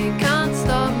go, you can't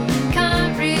stop,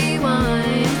 can't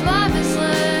rewind. Love is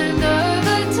learned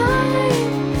over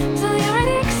time till you're an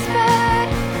expert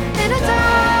in a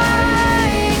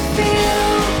dying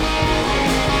field.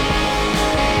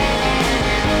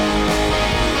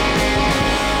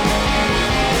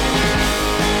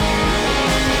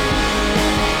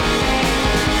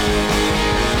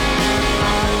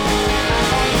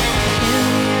 Can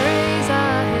we erase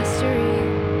our history?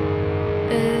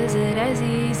 Is it as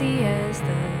easy as this?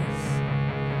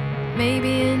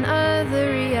 Maybe in other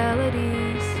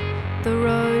realities, the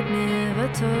road never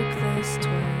took this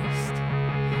twist.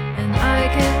 And I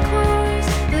can close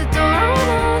the door on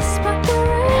us, but the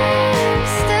room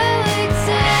still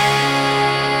exists.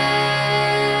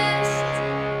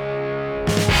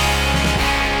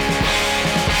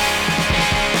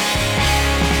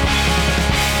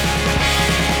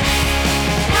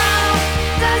 How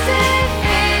does it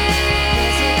feel?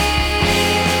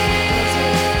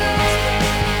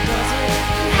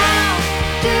 How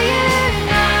do you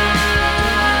know?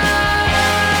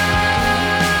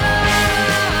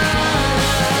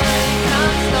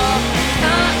 Can't stop,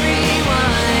 can't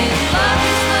rewind. Love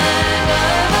is learned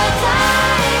over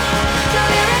time till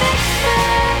you're an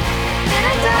expert in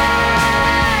a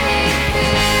dying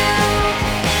field.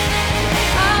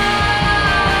 Oh,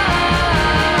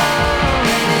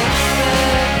 an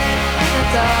expert in a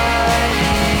dying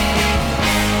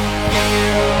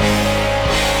field.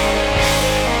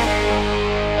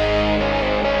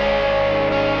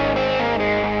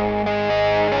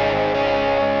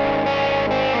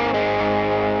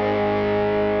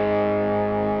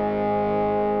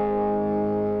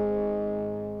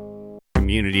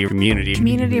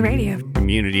 community radio,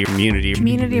 community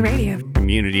radio,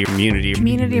 community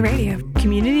radio,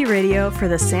 community radio for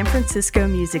the San Francisco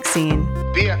music scene.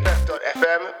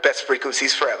 BFF.FM, best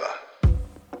frequencies forever.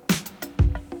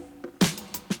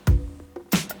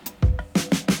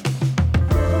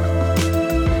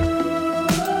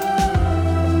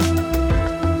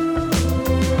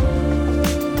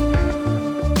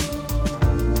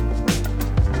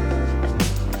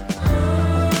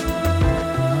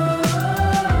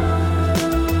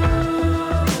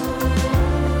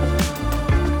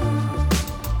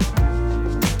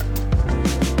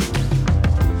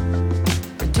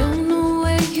 Don't know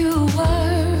where you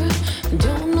were,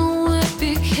 don't know what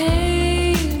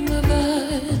became of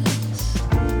us,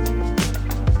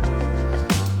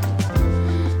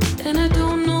 and I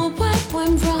don't know what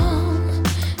went wrong.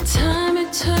 Time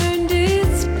it turned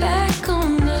its back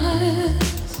on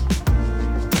us.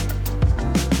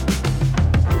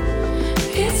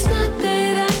 It's not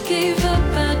that I gave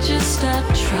up, I just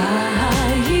stopped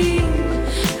trying.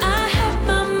 I had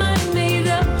my mind made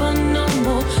up on no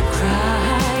more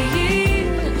crying.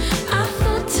 I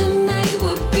thought tonight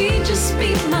would be just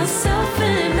be myself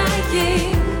and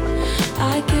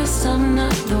I guess I'm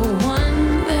not the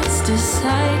one that's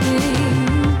deciding.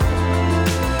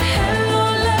 Hello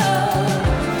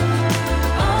love,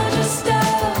 oh just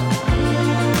stop.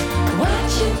 What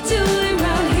you doing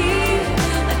round here?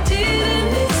 I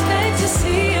didn't expect to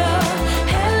see you.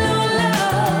 Hello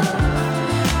love,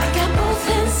 I got both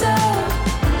hands up.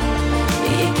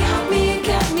 You got me, you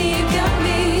got me, you got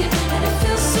me, and it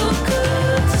feels so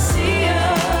good to see you.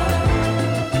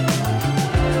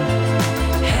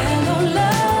 Hello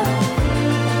love,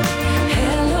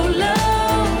 hello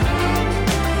love,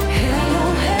 hello,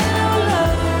 hello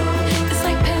love. It's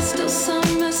like pastel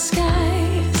summer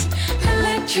skies,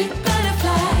 electric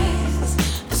butterflies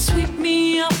that sweep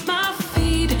me off my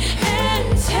feet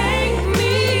and take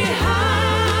me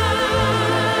high,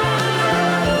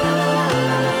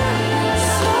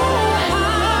 so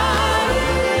high.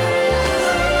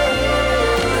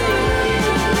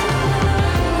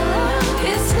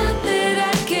 It's not that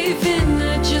I gave in,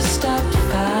 I just stopped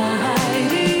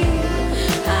fighting.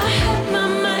 I had my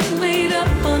mind made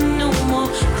up on no more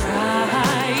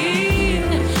crying.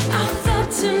 I thought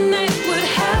tonight would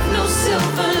have no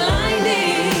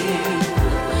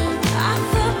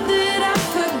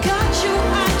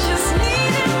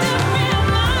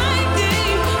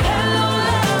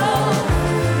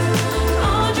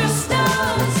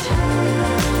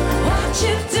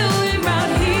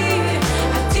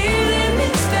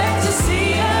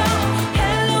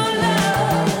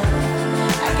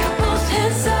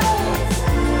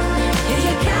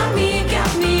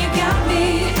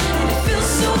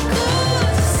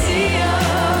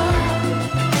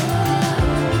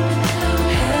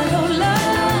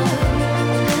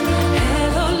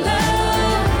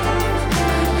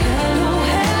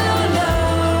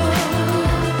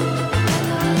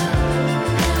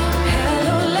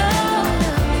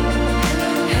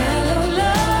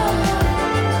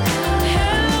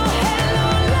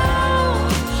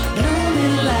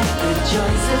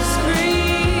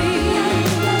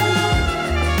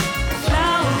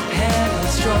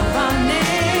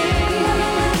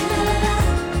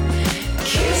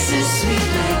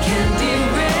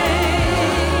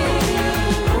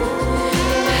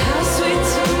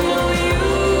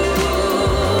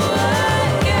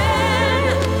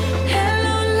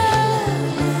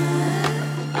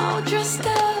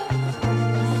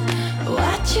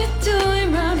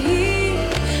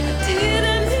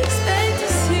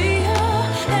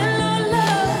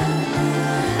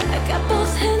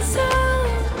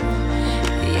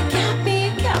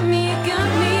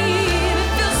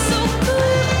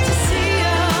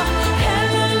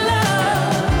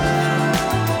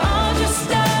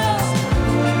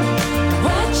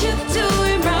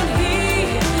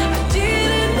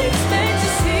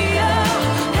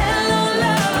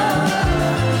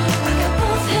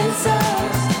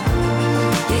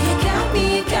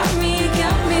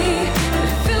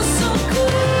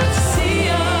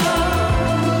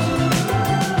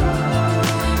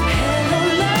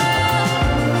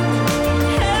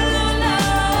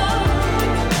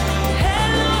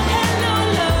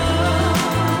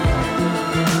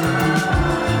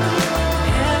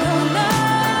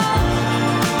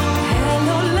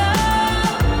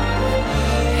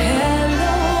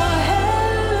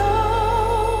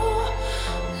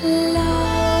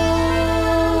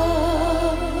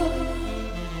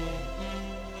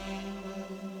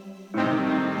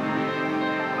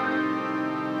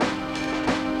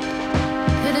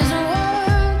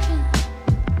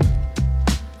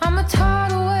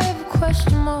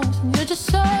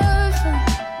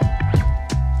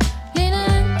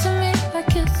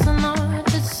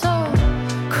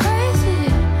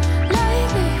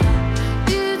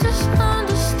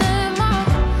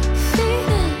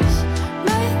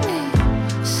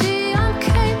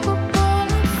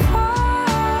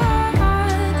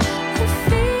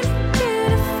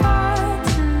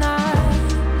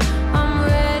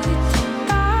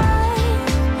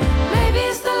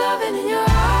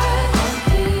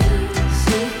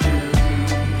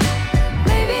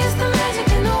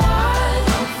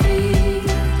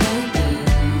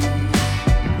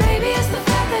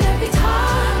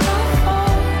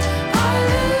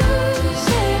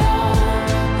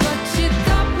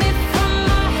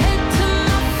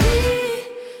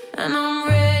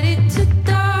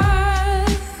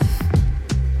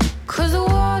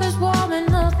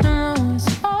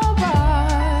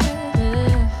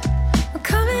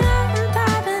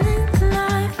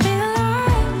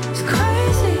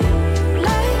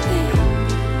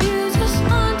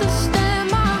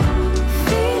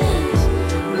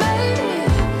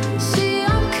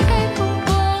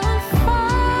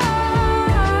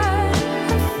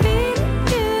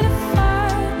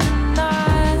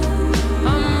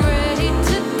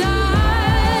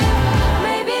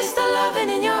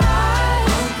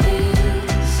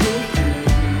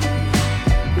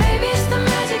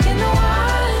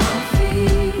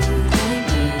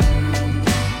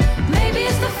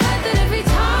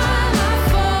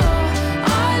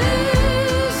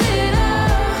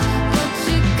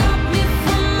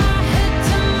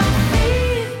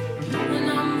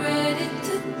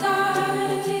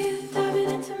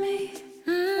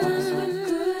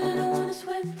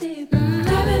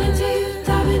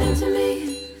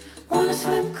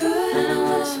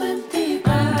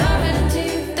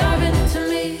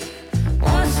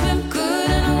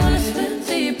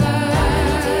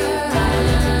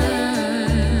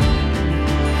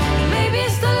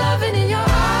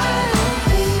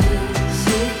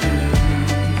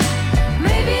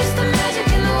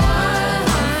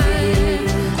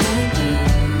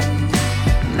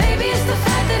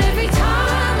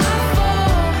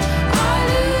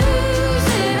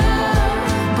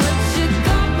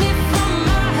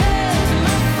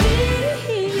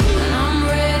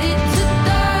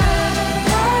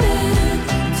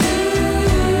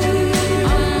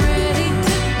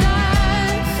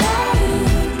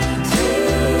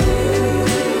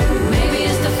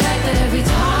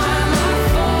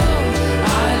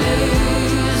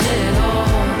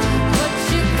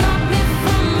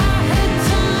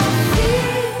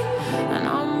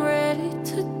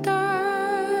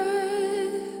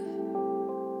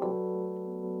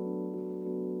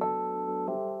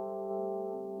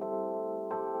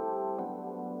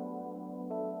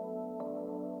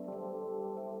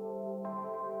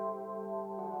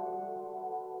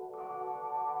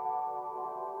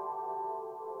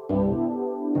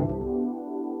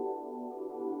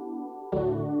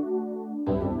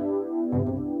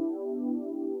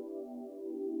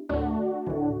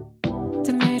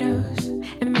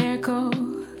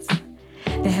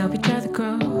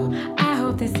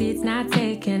it's not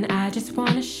taken. I just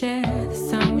wanna share the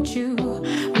song with you.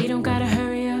 We don't gotta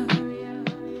hurry up.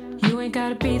 You ain't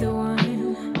gotta be the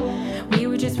one. We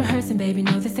were just rehearsing, baby.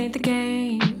 No, this ain't the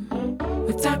game.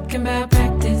 We're talking about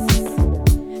practice.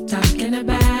 Talking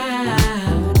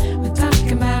about. We're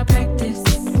talking about practice.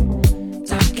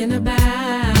 Talking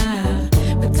about.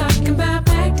 We're talking about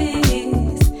practice.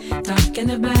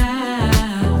 Talking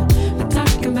about. We're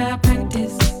talking about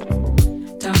practice.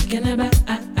 Talking about.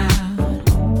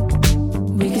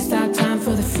 We can stop time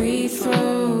for the free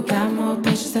throw. Got more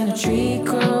patience than a tree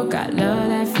crow. Got love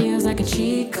that feels like a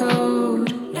cheat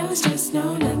code. No stress,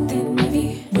 no nothing,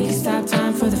 maybe. We can stop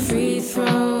time for the free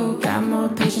throw. Got more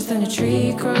patience than a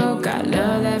tree crow. Got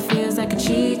love that feels like a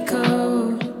cheat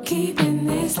code. Keeping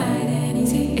this light and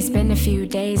easy. It's been a few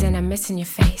days and I'm missing your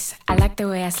face. I like the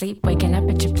way I sleep, waking up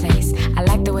at your place. I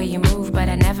like the way you move, but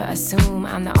I never assume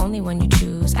I'm the only one you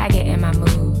choose. I get in my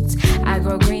moods. I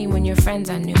grow green when your friends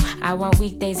are new. I want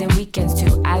weekdays and weekends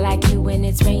too. I like you when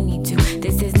it's rainy too.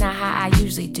 This is not how I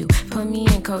usually do. Put me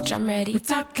in, coach, I'm ready. We're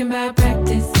talking about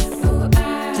practice.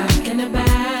 Talking about.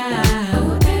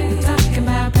 We're talking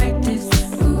about practice.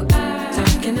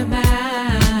 Talking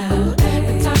about.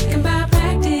 We're talking about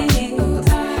practice.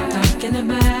 Talking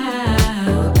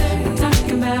about. We're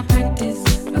talking about practice.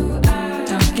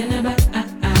 Talking about.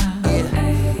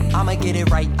 I'ma get it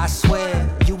right, I swear.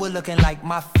 You were looking like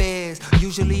my fears.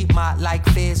 Usually my like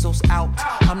fizzles out.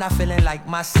 I'm not feeling like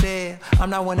myself. I'm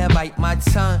not one to bite my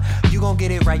tongue. You gon'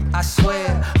 get it right, I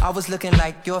swear. I was looking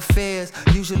like your fears.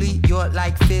 Usually your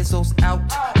like fizzles out.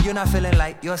 You're not feeling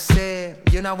like yourself.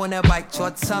 You're not one to bite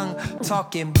your tongue.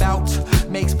 Talking bout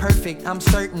makes perfect. I'm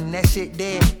certain that shit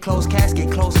dead. Closed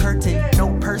casket, closed curtain.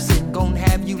 No person gon'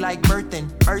 have you like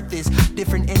birthing. Earth is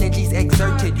different energies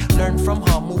exerted. Learn from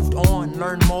her, moved on,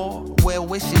 learn more. Well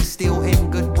wishes still in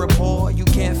good rapport. You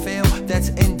can't fail, that's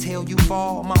until you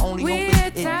fall. My only hope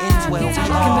is it ends well. We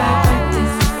Talking about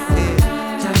practice.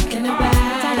 Talking about.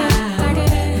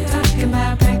 Talking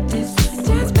about practice.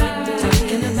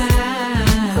 Talking about.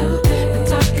 We're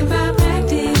talking about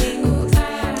practice.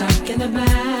 Talking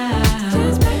about.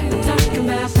 We're talking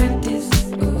about practice.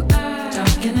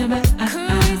 Talking about.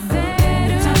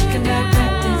 Talking about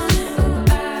practice.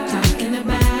 Talking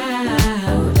about.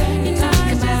 You're talking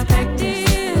about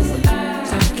practice.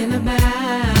 Talking about.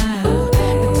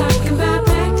 We're talking about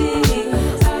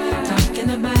practice. Talking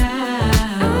about.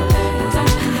 We're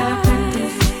talking about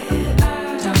practice.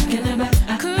 Talking about.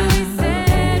 Could we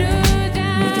settle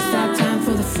down? We can stop time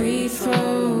for the free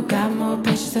throw. Got more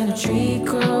patience than a tree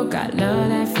crow. Got love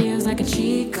that feels like a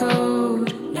cheat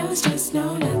code. No stress,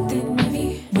 no nothing,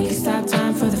 maybe. We can stop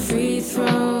time for the free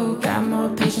throw. Got more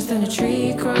patience than a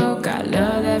tree crow. Got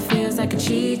love that feels like a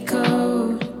cheat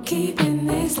code. Keeping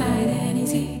this light and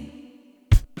easy.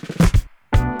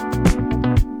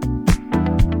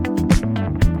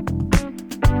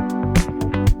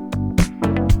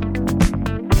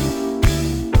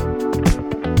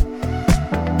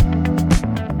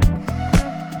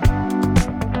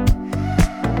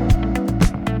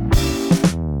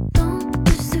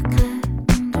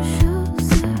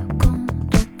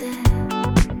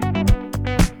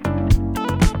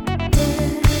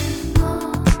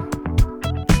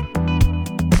 Tellement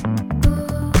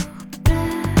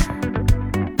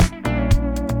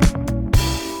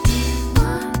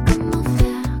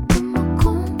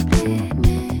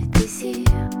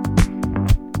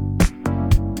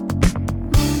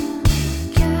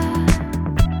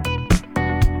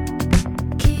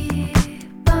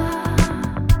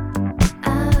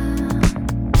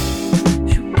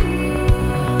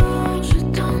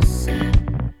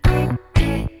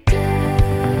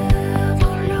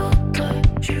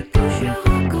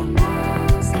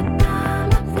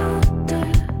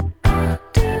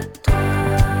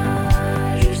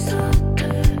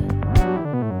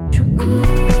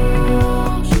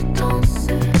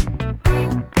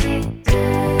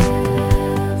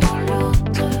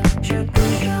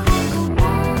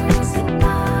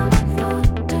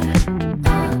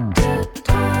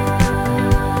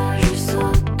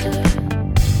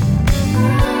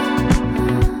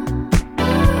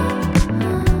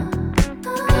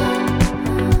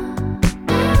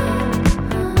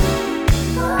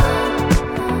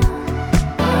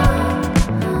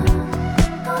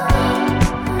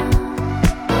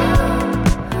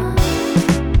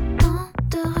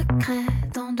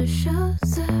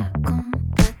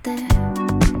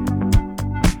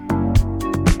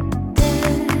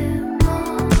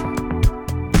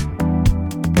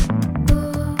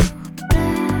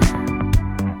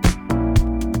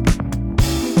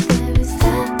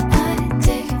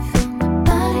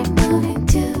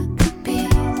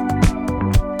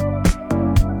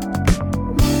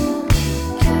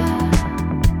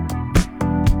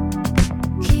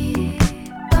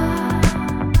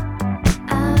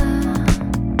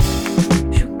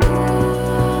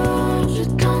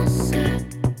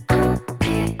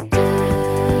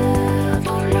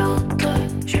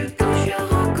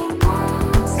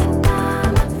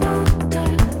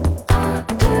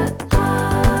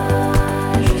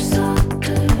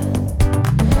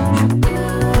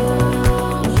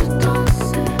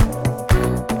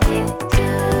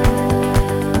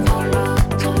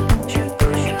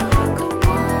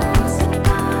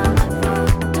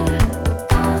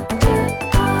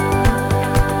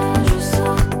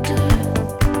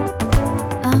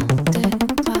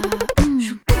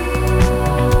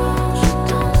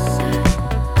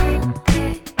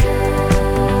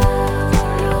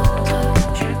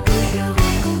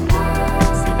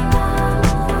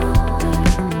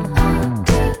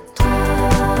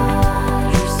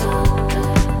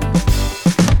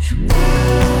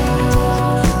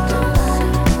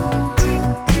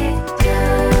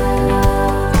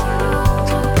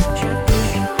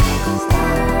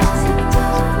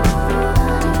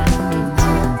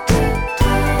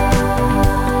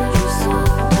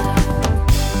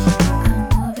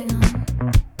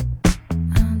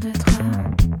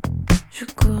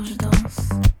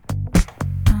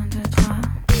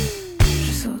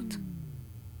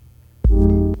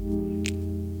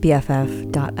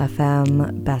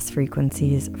BFF.FM, best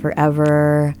frequencies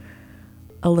forever.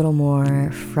 A little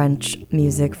more French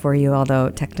music for you, although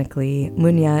technically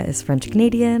Munya is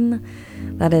French-Canadian.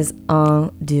 That is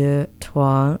Un, Deux,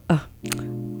 Trois. Oh,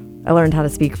 I learned how to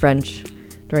speak French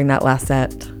during that last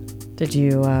set. Did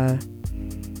you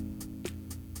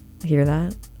hear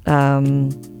that?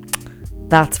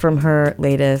 That's from her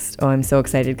latest. Oh, I'm so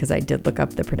excited because I did look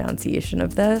up the pronunciation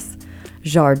of this.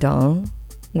 Jardin,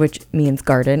 which means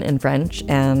garden in French.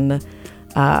 And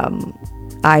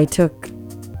I took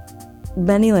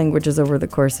many languages over the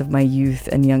course of my youth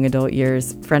and young adult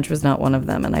years. French was not one of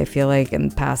them, and I feel like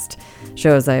in past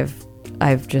shows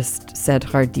I've just said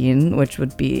jardin, which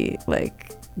would be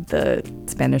like the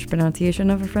Spanish pronunciation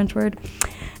of a French word.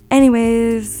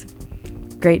 Anyways,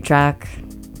 great track.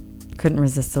 Couldn't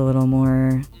resist a little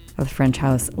more of French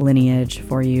house lineage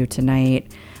for you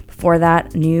tonight. Before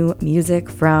that, new music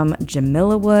from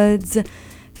Jamila Woods,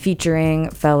 featuring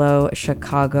fellow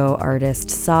Chicago artist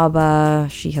Saba.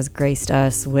 She has graced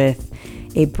us with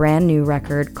a brand new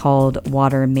record called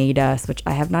Water Made Us, which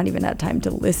I have not even had time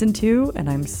to listen to, and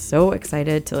I'm so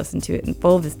excited to listen to it in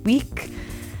full this week.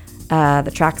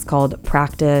 The track's called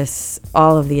Practice.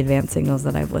 All of the advanced signals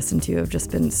that I've listened to have just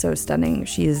been so stunning.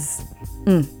 She's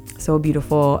so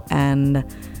beautiful, and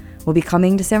will be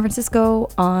coming to San Francisco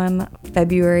on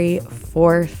February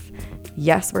 4th.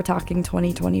 Yes, we're talking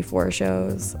 2024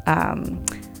 shows. And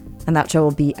that show will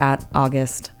be at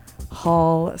August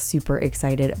Hall. Super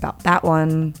excited about that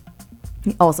one.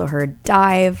 We also heard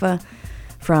Dive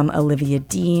from Olivia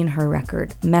Dean, her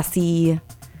record Messy.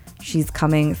 She's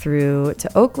coming through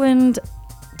to Oakland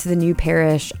to the New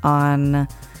Parish on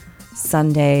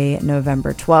Sunday,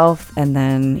 November 12th, and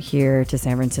then here to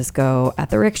San Francisco at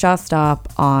the Rickshaw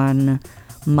Stop on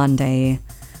Monday,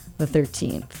 the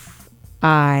 13th.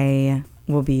 I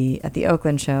will be at the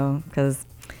Oakland show because,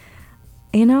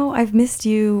 you know, I've missed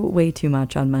you way too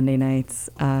much on Monday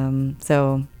nights.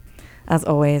 So, as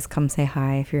always, come say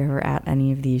hi if you're ever at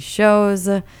any of these shows.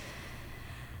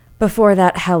 Before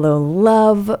that, Hello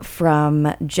Love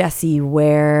from Jessie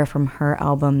Ware from her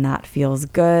album That Feels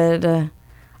Good.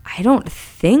 I don't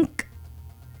think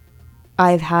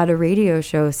I've had a radio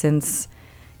show since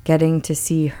getting to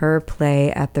see her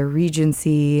play at the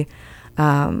Regency.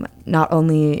 Not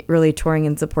only really touring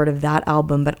in support of that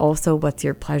album, but also What's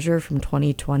Your Pleasure from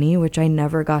 2020, which I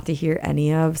never got to hear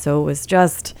any of. So it was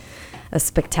just a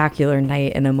spectacular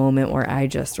night in a moment where I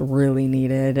just really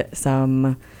needed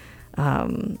some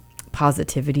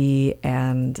positivity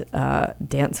and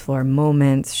dance floor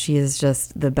moments. She is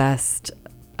just the best.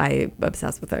 I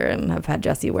obsess with her and have had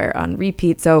Jessie Ware on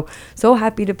repeat. So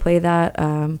happy to play that.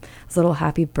 This little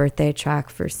happy birthday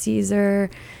track for Caesar,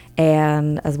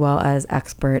 and as well as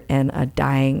Expert in a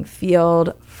Dying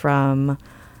Field from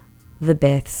the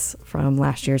Biths from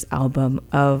last year's album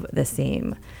of the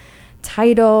same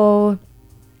title.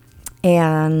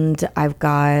 And I've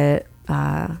got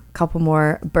a couple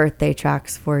more birthday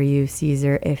tracks for you,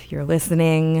 Caesar, if you're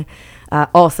listening.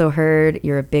 Also heard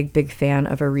you're a big fan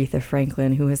of Aretha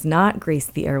Franklin, who has not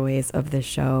graced the airways of this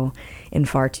show in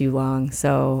far too long.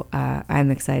 So I'm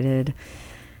excited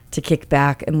to kick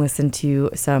back and listen to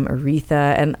some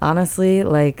Aretha. And honestly,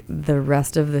 like, the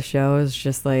rest of the show is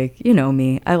just like, you know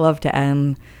me, I love to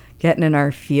end getting in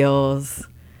our feels.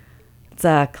 It's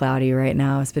cloudy right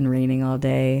now. It's been raining all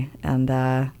day. And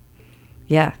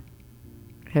yeah,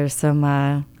 here's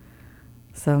some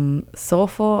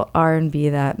soulful R&B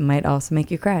that might also make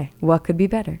you cry. What could be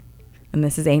better? And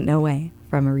this is Ain't No Way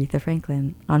from Aretha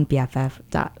Franklin on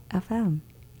BFF.FM.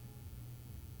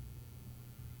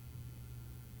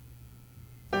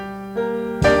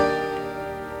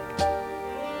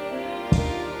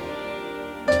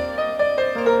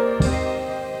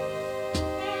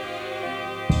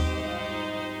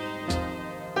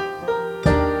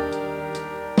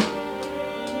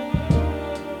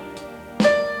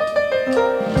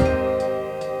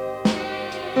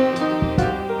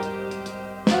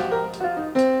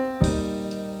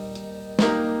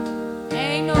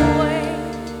 Ain't no way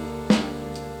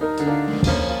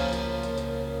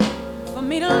for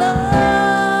me to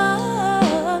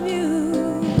love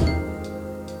you.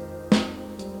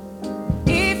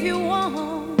 If you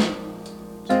want,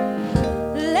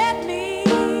 let me.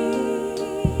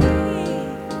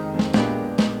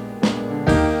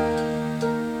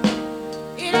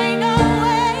 It ain't no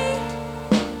way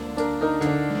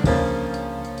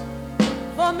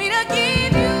for me to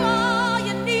give you all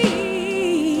you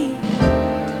need.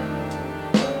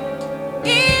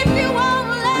 If you won't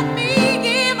let me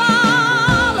give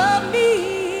all of me.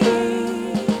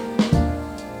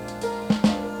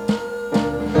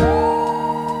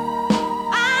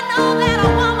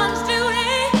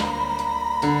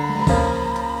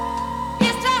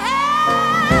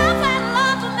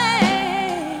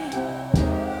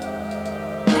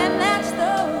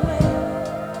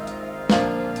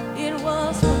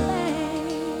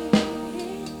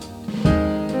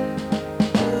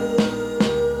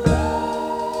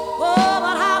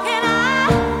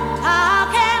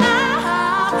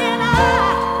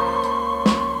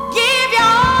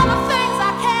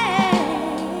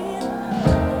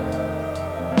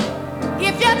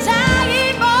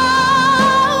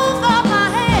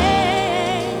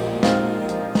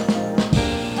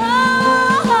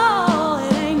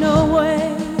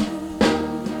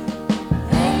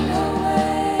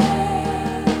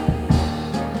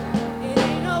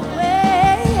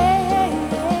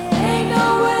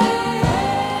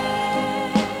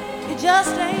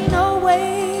 ain't no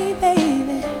way,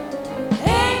 baby.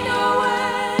 Ain't no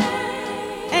way.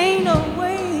 Ain't no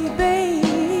way,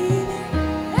 baby.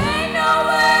 Ain't no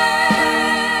way.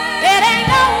 It ain't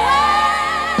no way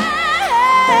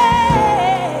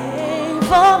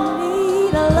for me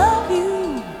to love you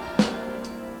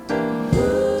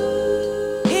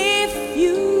if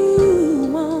you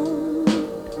won't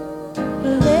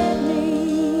let me.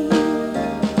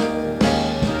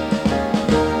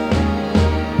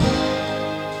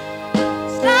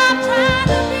 Stop trying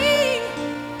to be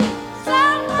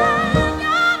someone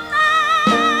you're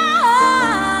not.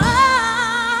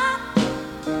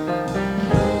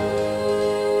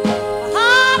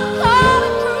 Hardcore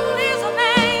and cruel is a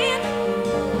man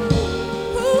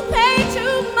who paid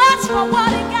too much for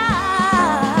what he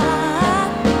got.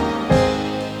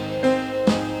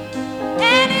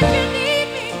 And if you need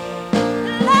me,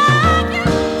 like you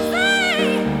say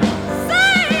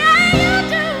you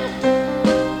do.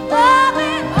 Love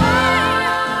it,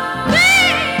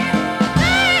 baby,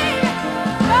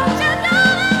 don't you know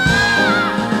that I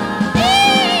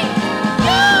need you?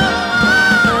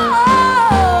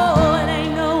 It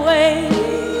ain't no way.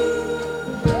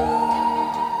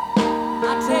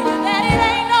 I tell you that it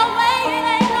ain't no way, it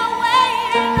ain't no way,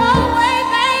 it ain't no way,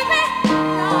 baby.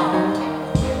 No,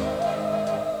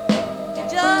 it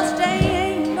just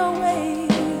ain't no way.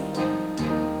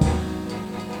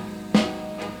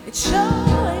 It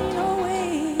sure ain't no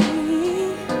way.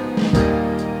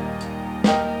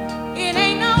 It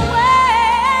ain't no way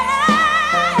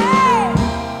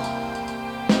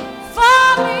for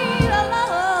me to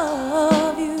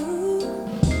love you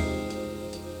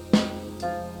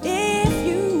if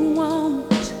you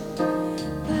won't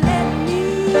let me.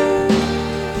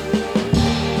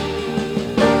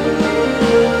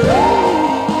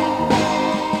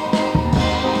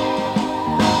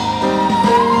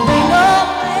 Ain't no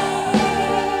way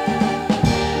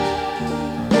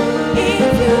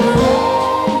if you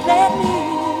won't let me.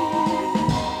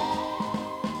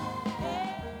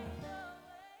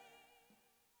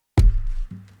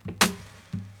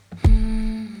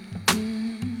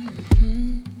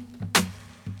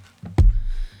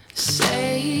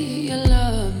 Say you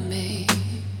love me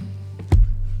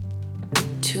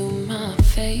to my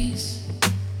face.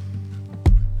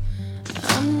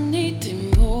 I'm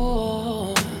needing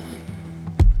more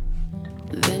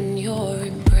than your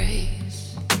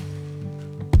embrace.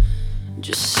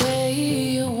 Just say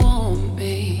you want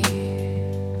me.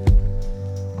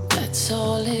 That's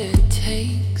all it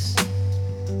takes.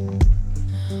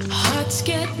 Heart's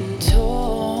getting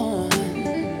torn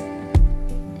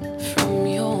from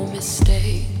your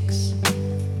mistakes.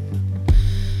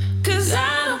 'Cause I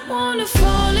don't wanna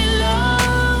fall in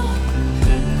love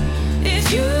if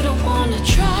you don't wanna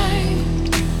try.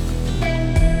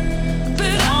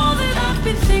 But all that I've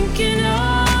been thinking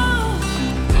of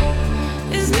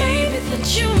is maybe that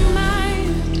you might.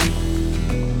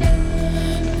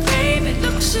 Baby, it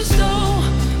looks as though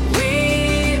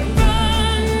we're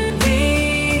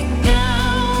running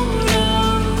out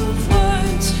of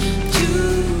words to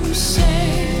say,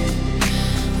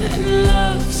 and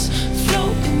love's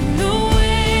floating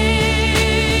away.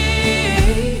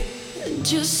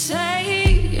 Just say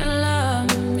you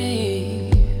love me,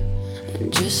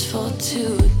 just for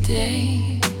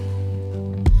today,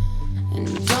 and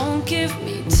don't give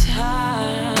me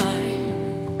time,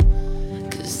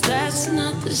 'cause that's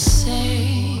not the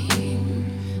same.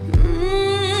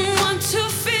 Want to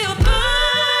feel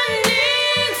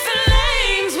burning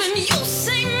flames when you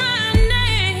say my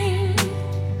name.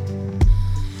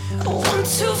 I want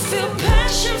to feel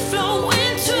passion flow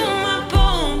into my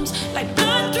bones, like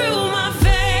blood through my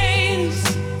veins.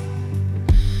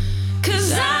 'Cause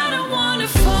I don't wanna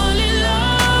fall in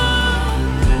love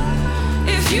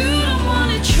if you don't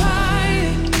wanna try.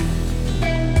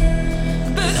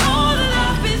 But all that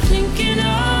I've been thinking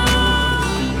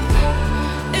of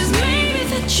is maybe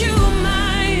that you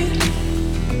might.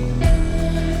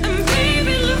 And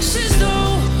baby, it looks as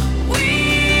though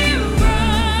we're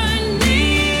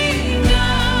running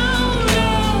out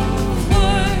of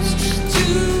words to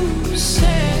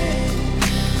say,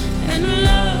 and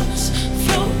love's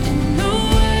floating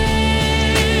away.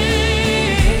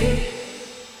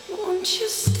 Won't you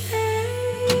stay?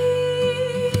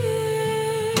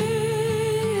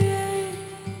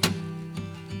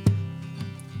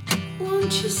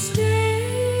 Won't you stay?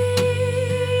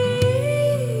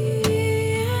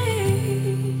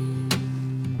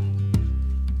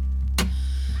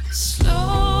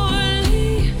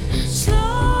 Slowly,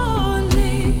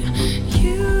 slowly,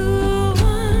 you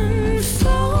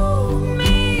unfold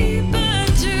me, but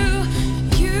do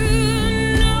you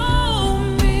know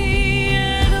me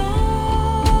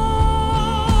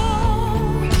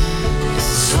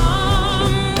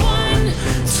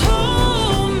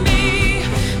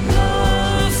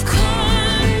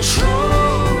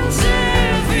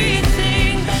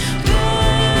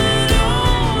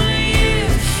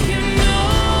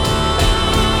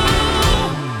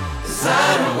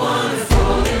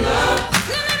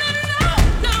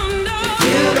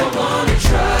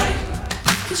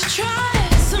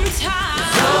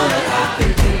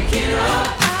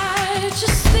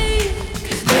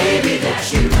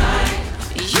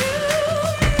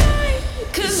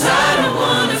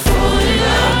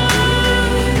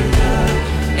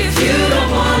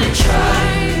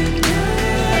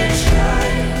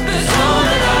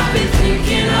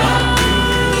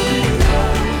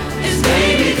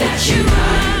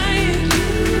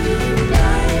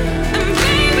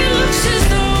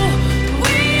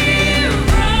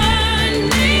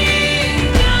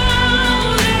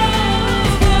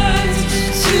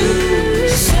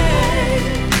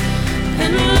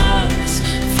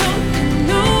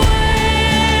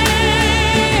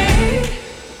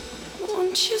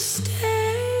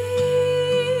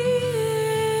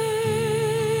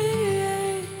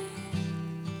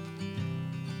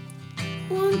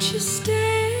won't you stay?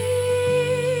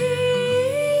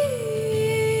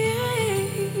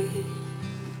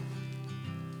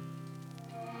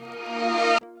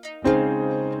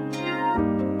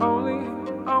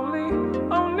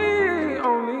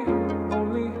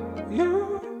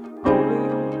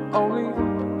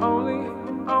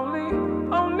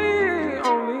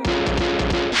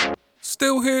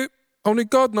 Still here, only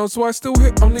God knows why. Still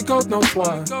here, only God knows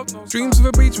why. Dreams of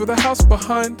a beach with a house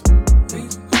behind.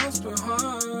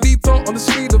 Deep thought on the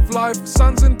speed of life.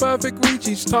 Sun's in perfect reach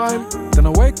each time. Then I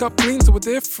wake up clean to a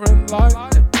different light.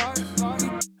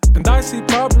 And I see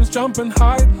problems jump and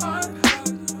hide.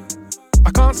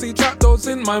 I can't see trapdoors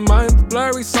in my mind.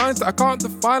 Blurry signs that I can't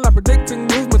define, like predicting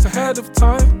movements ahead of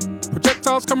time.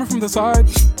 Projectiles coming from the side.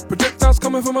 Projectiles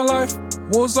coming from my life.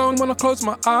 War zone when I close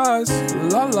my eyes.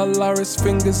 La la la, his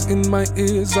fingers in my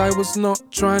ears. I was not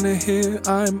trying to hear.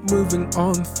 I'm moving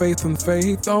on, faith and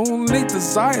faith. Only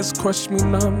desires crush me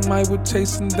numb. I would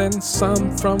chase and then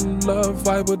some. From love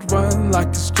I would run like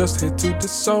it's just here to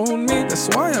disown me. That's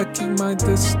why I keep my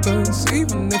distance,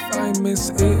 even if I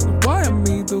miss it. Wire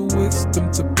me the wisdom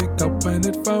to pick up when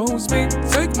it phones me.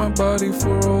 Take my body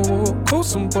for a walk. Call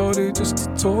somebody just to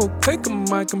talk. Take a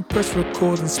mic and press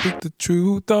record and speak the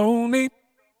truth. Only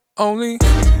you,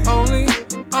 only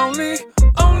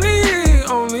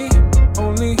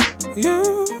you.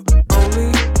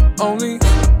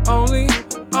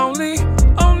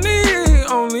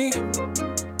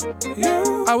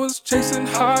 I was chasing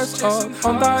highs up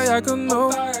on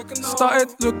diagonal. Started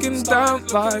looking down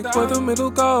like where the middle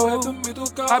go.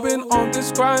 I've been on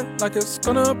this grind like it's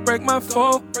gonna break my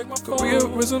fall.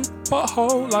 Careerism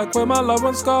pothole like where my loved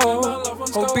ones go.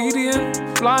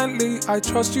 Obedient blindly, I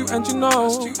trust you and you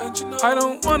know. I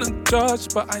don't wanna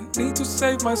judge, but I need to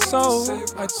save my soul.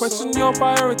 I question your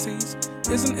priorities,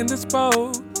 isn't in this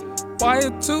boat.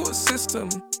 Wired to a system,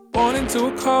 born into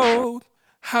a code.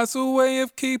 Has a way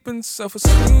of keeping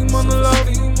self-esteem on the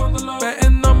low.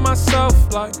 Betting on myself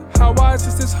like, how wise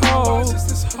is this hole?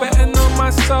 Betting on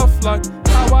myself like,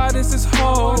 how wide is this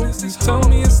hole? You tell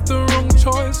me it's the wrong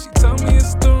choice. You tell me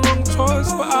it's the wrong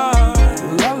choice. But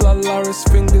la la la, his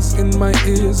fingers in my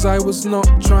ears. I was not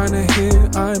trying to hear.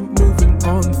 I'm moving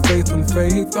on, faith and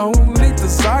faith. Only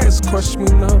desires crush me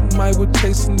numb. I would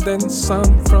chase and then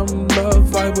some. From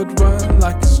love I would run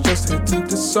like it's just here to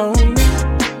disown me.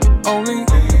 Only you,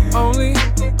 only you,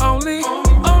 only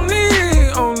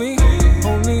you, only.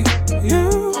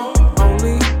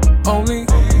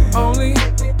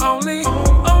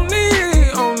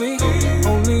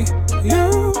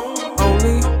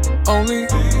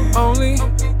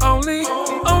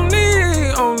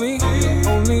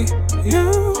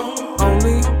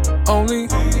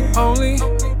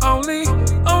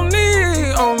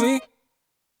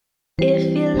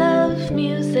 If you love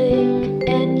music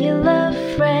and you love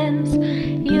friends,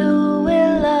 you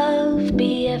will love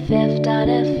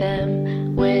BFF.FM,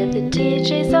 where the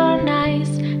DJs are nice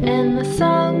and the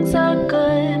songs are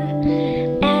good,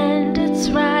 and it's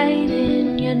right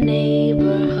in your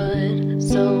neighborhood.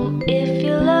 So if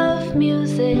you love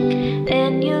music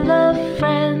and you love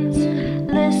friends,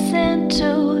 listen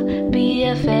to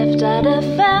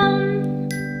BFF.FM.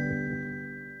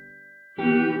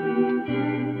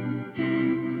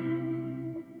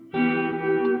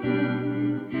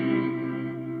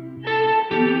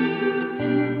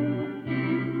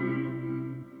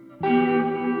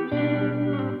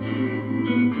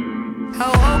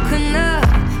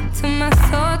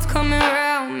 Coming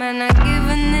round, man, I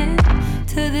given in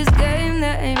to this game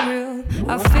that ain't real.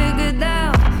 I figured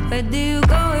out, where do you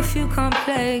go if you can't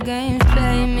play games?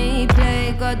 Play me,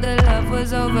 play God, the love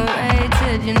was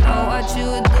overrated. You know what you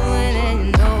were doing and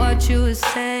you know what you were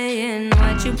saying.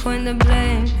 Why'd you point the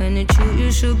blame when it's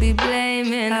you should be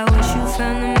blaming? I wish you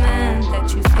found the man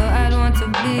that you thought I'd want to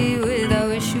be with. I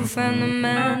wish you found the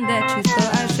man that you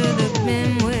thought I should have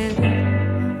been with.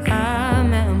 I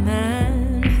met a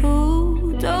man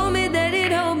who told me that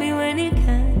he'd hold me when he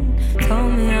can.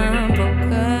 Told me I'm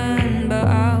broken, but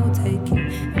I'll take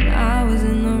it. And I was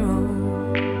in the wrong.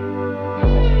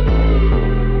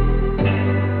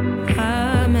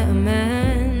 I met a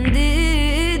man,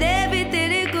 did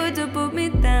everything he could to put me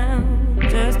down,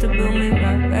 just to build me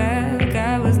right back.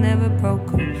 I was never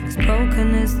broken, 'cause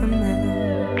broken is the man.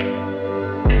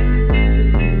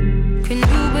 Can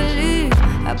you believe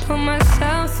I put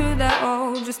myself through that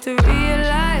hole just to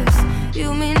realize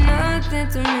you mean nothing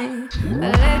to me? I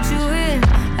let you in,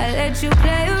 I let you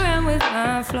play around with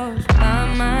my flows. My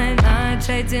mind, I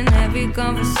shades in every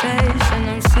conversation.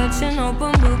 I'm such an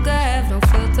open book, I have no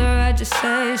filter, I just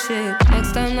say shit.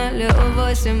 Next time that little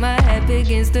voice in my head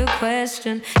begins to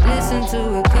question, listen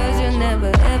to it, cause you're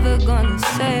never ever gonna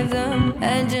save them.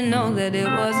 And you know that it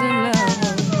wasn't love.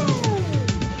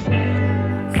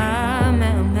 I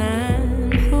met a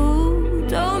man who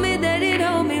told me that he'd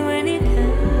hold me when he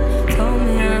can. Told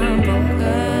me I'm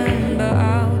broken, but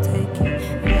I'll take it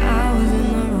when I was in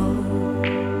the road.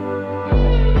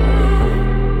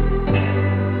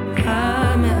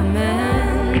 I met a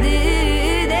man,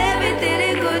 did everything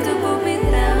he could to put me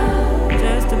down,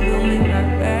 just to build me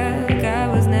right back. I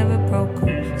was never broken,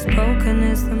 as broken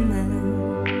as the man.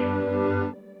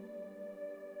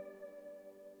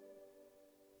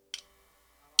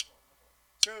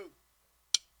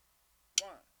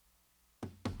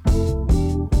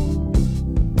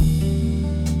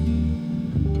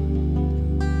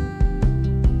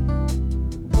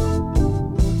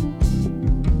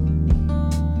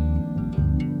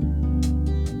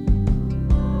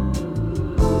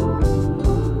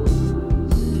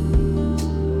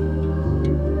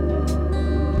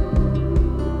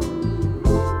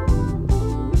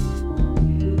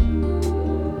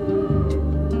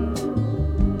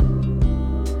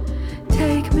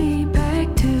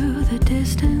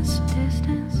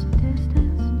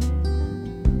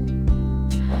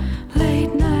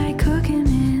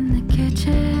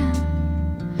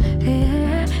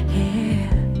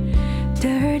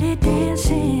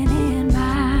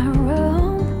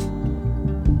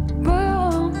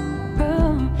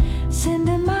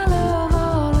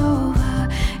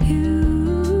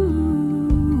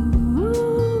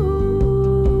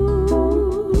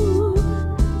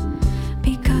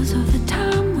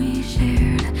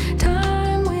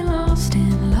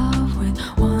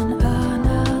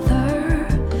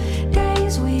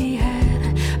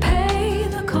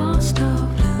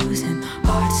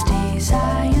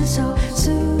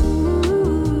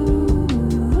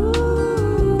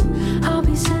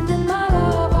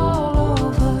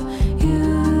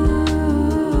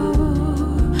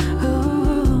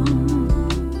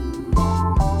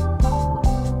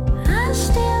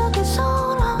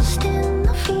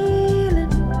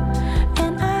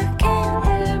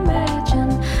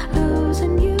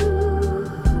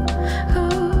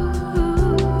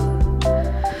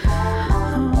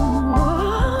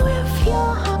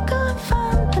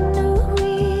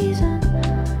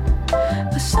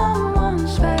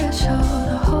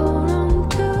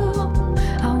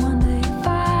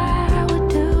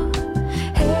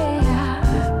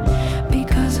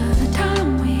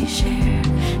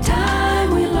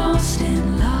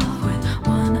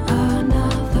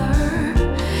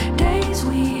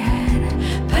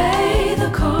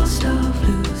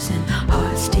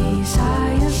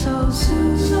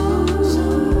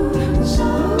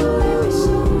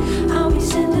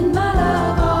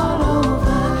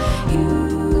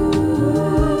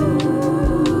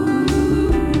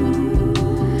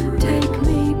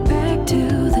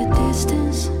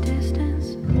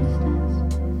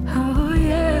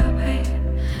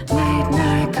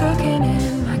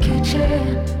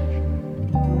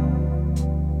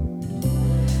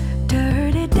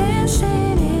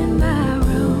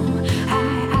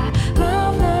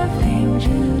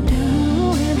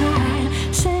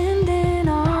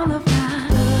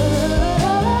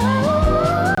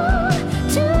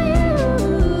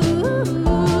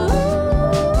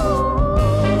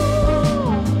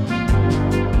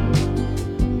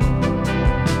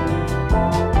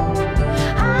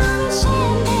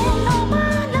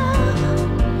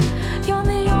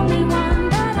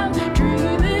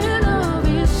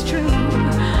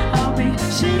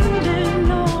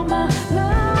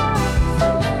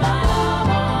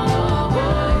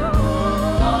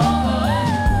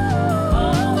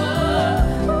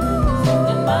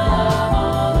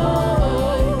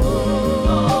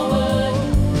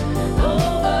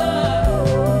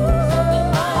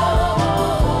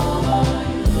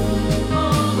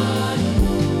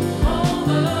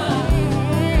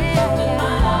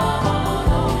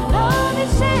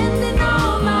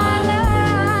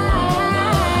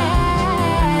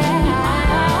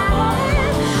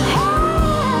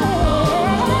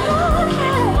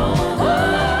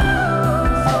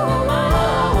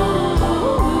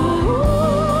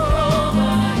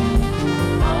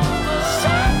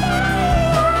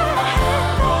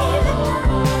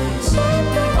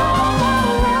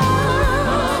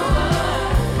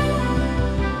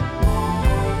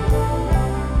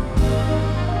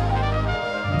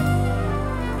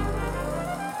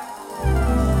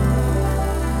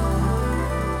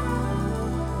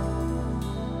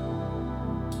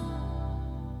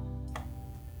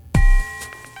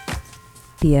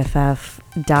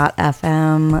 BFF.FM,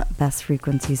 best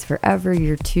frequencies forever.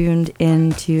 You're tuned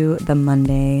into the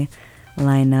Monday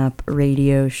lineup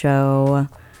radio show.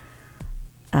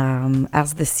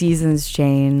 As the seasons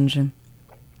change,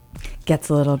 gets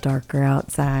a little darker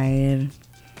outside,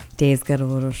 days get a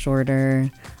little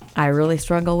shorter. I really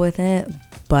struggle with it,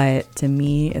 but to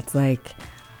me, it's like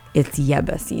it's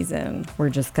Yebba season. We're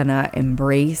just gonna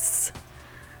embrace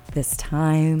this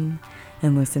time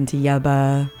and listen to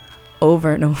Yebba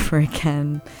over and over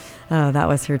again. That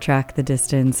was her track, The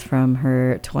Distance, from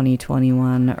her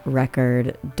 2021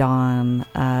 record, Dawn.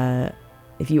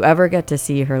 If you ever get to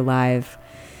see her live,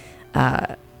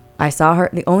 I saw her,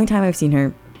 the only time I've seen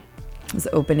her was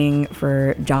opening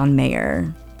for John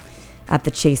Mayer at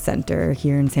the Chase Center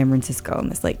here in San Francisco, in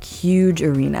this like huge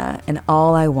arena. And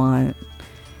all I want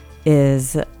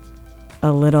is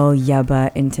a little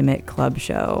Yebba intimate club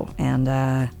show. And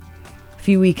a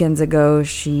few weekends ago,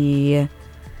 she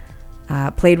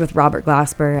played with Robert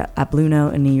Glasper at Blue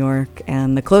Note in New York.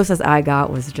 And the closest I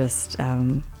got was just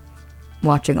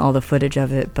watching all the footage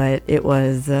of it. But it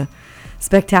was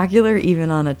spectacular,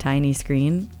 even on a tiny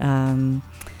screen. And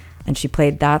she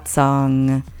played that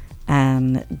song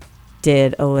and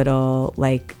did a little,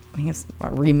 like, I guess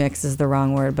remix is the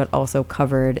wrong word, but also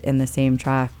covered in the same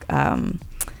track,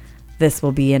 This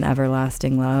Will Be an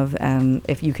Everlasting Love. And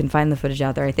if you can find the footage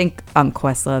out there, I think on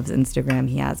Questlove's Instagram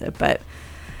he has it, but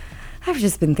I've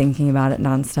just been thinking about it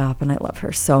nonstop, and I love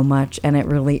her so much. And it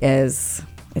really is,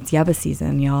 it's Yebba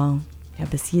season, y'all.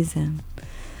 Yebba season.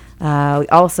 We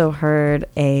also heard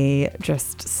a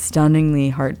just stunningly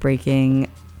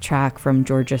heartbreaking track from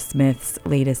Georgia Smith's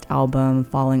latest album,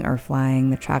 Falling or Flying.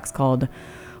 The track's called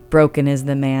Broken is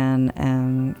the Man.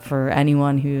 And for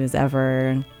anyone who has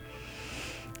ever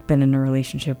been in a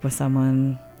relationship with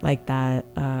someone like that,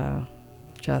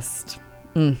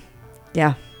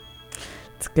 yeah,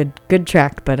 it's a good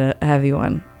track, but a heavy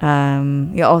one.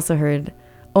 You also heard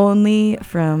Only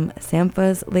from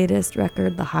Sampha's latest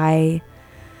record, The High.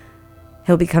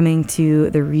 He'll be coming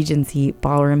to the Regency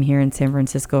Ballroom here in San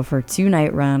Francisco for a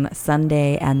 2-night run,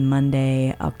 Sunday and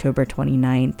Monday, October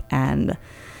 29th and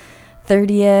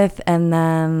 30th. And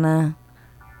then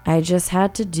I just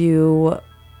had to do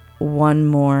one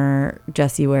more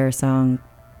Jessie Ware song,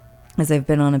 as I've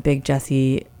been on a big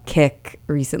Jessie kick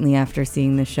recently after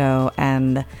seeing the show,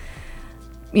 and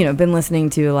been listening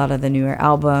to a lot of the newer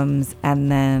albums,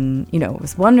 and then,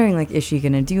 was wondering, like, is she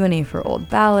going to do any of her old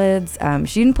ballads?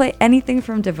 She didn't play anything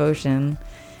from Devotion,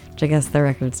 which I guess the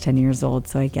record's 10 years old,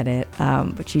 so I get it.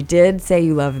 But she did Say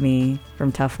You Love Me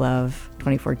from Tough Love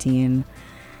 2014.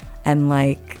 And,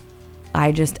 like,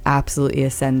 I just absolutely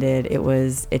ascended.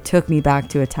 It took me back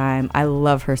to a time. I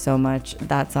love her so much.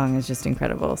 That song is just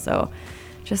incredible. So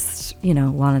just,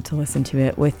 wanted to listen to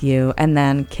it with you, and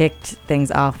then kicked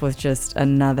things off with just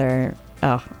another,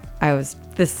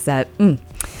 this set,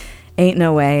 Ain't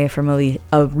No Way from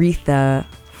Aretha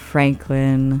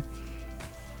Franklin.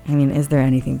 I mean, is there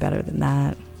anything better than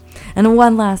that? And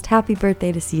one last happy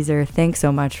birthday to Caesar. Thanks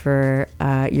so much for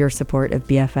your support of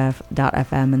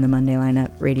BFF.FM and the Monday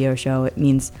Lineup radio show. It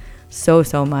means so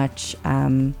much.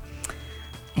 And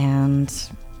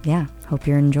yeah, hope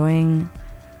you're enjoying.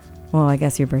 Well, I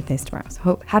guess your birthday's tomorrow.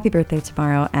 So happy birthday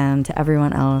tomorrow. And to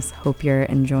everyone else, hope you're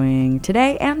enjoying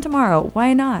today and tomorrow.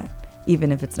 Why not? Even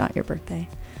if it's not your birthday.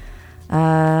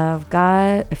 I've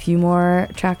got a few more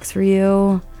tracks for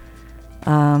you.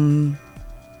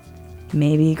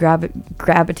 Maybe grab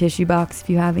a tissue box if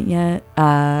you haven't yet.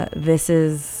 This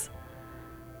is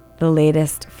the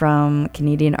latest from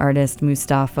Canadian artist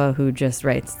Mustafa, who just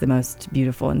writes the most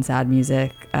beautiful and sad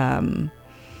music.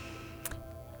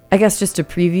 I guess just to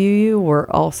preview you, we're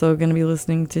also going to be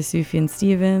listening to Sufjan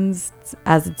Stevens.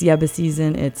 As it's Yebba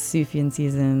season, it's Sufjan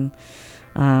season.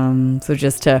 So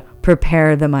just to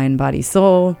prepare the mind, body,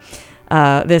 soul.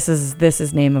 This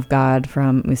is Name of God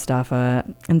from Mustafa.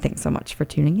 And thanks so much for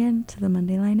tuning in to the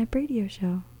Monday Lineup radio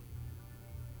show.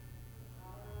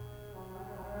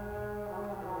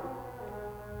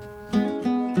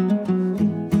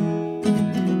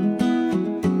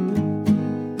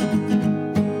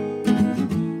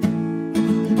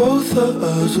 Both our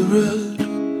eyes are red,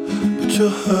 but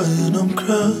you're high and I'm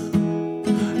crying.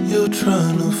 You're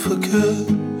trying to forget,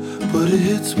 but it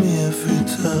hits me every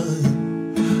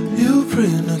time. You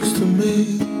pray next to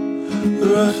me,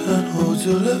 your right hand holds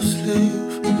your left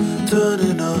sleeve,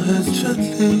 turning our heads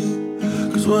gently,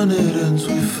 cause when it ends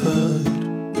we fight.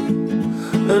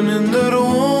 And in that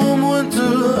warm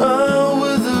winter I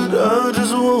withered, I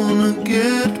just wanna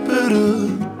get better.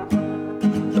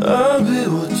 I'll be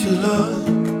what you like,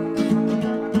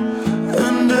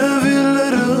 and every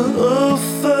letter of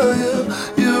fire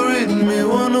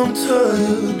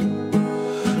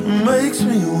makes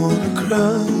me wanna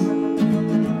cry.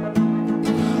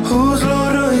 Whose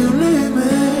Lord are you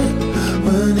naming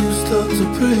when you start to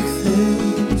break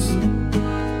things?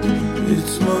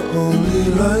 It's my only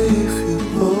life you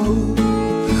hold.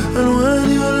 And when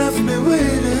you left me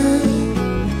waiting,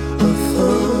 I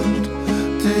thought,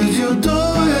 did you do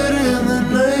it in the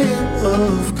name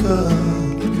of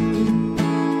God?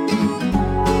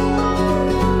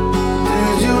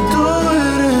 Did you do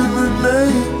it in the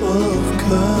name of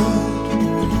God?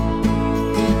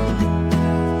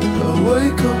 I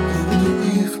wake up in the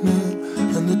evening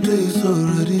and the day's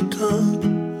already done,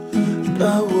 and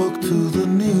I walk to the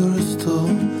nearest door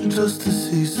just to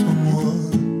see someone.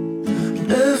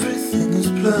 Everything is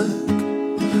black,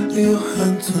 your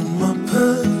hands in my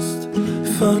past.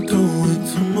 If I don't wait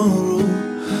tomorrow,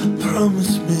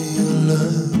 promise me you'll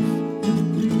laugh.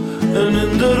 And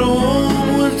in that warm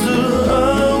winter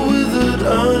I withered,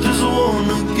 I just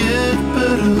wanna get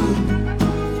better.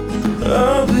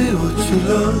 I'll be what you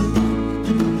like,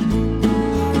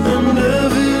 and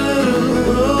every letter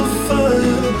of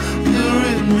fire you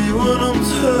read me when I'm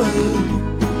tired.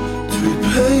 Treat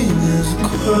pain as a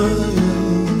choir.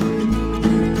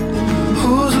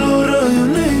 Whose Lord are you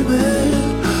naming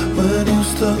when you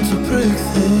start to break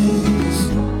things?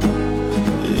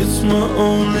 It's my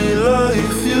only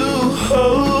life you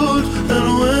hold. And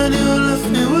when you left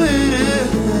me waiting,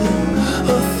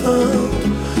 I thought,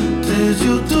 did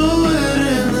you do it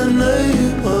in the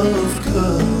name of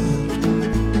God?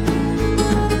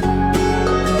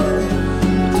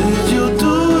 Did you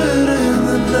do it in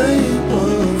the name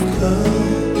of God?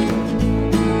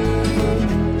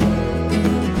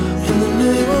 In the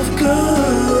name of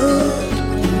God.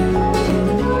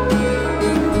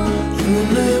 In the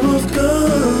name of God.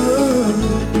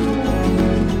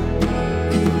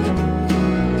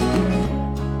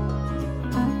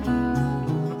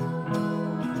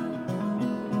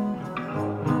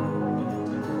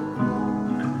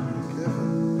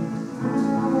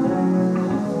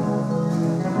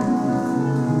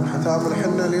 حتعمل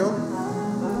حنة اليوم؟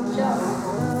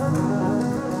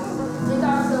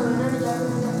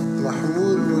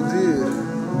 محمود مدير.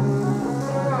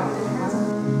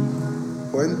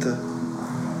 وانت؟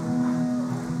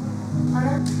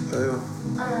 ايوه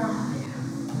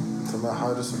انت مع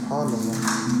حاجة سبحان الله.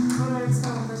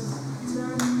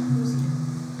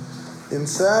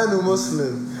 انسان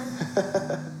ومسلم.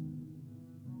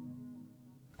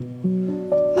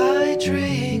 I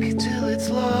drink till it's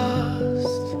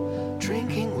lost,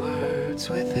 drinking words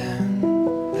within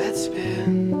that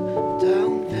spin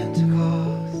down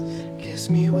Pentecost. Kiss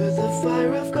me with the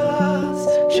fire of God.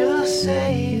 Just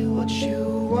say what you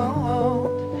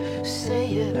want, say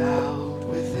it out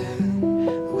within,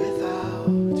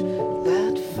 without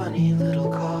that funny little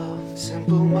cough.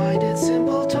 Simple-minded,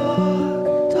 simple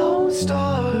talk. Don't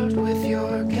start with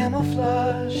your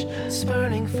camouflage,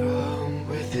 spurning from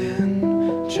within.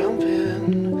 Jump in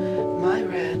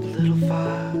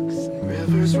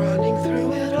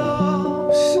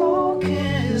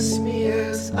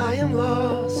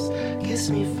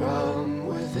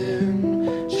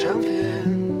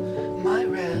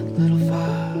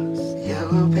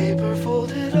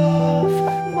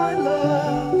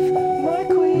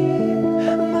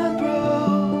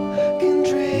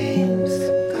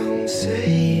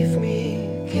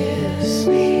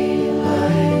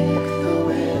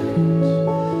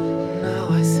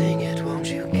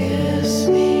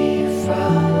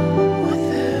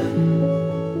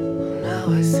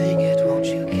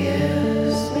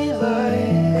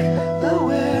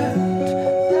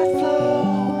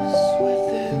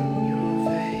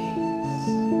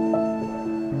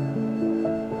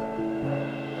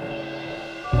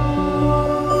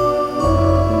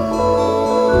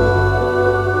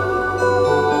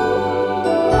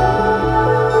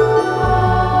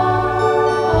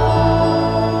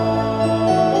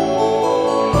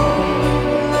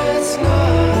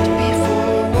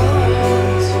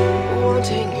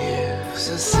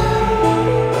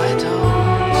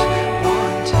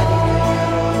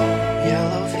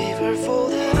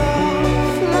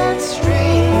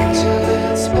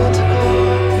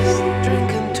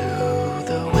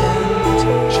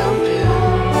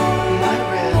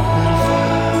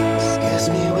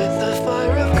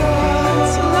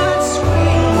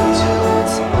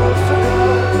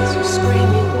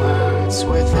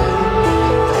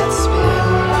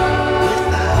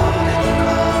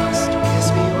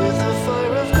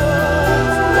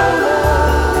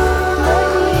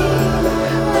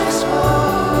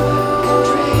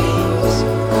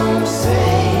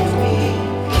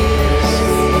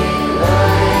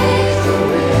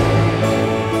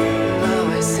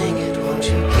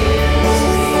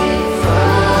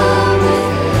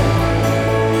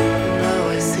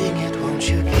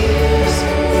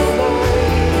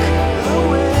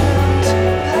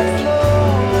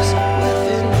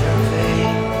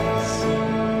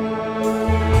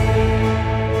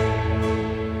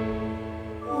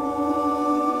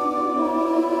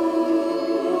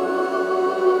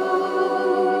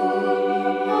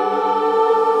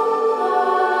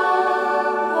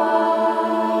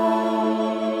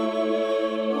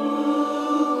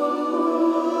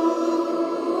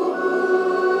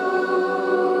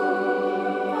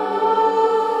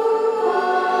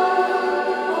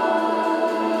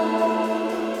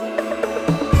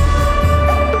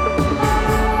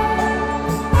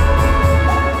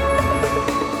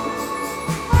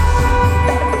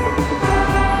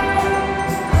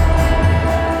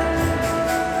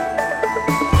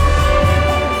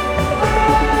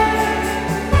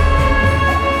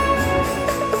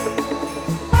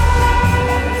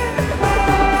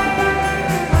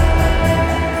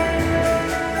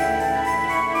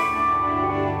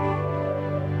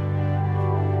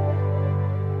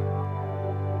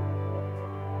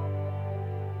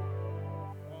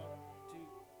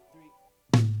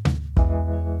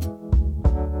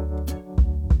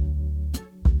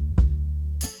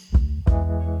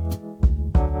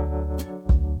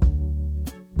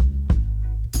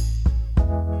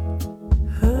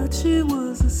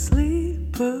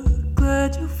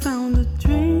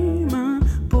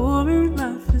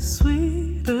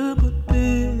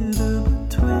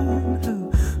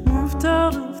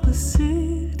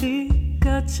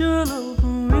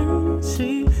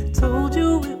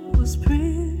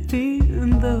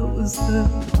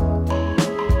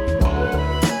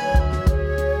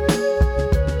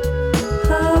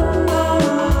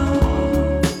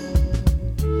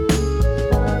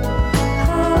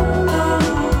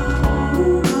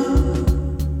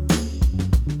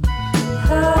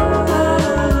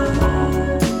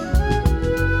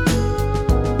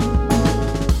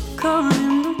Caught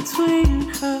in between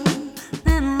her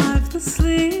and life, the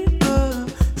sleeper.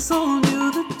 Sold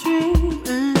you the dream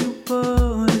and you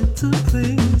bought it to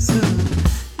please her.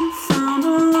 You found a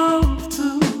love to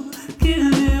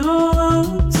give it all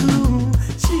up to.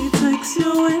 She takes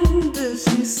you in there,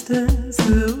 she stands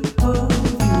there above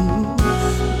you.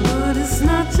 But it's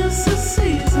not just a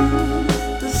season,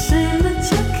 the shame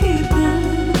that you're keeping.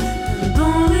 And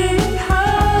only I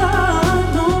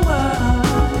know why.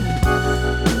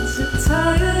 You're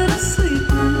tired of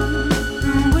sleeping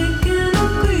and waking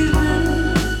up grieving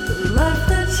the life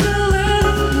that you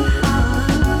left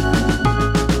behind.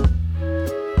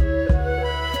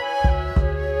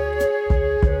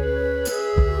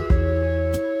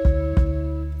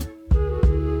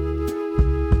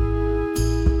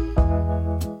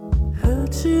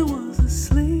 Heard she was a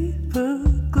sleeper.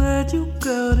 Glad you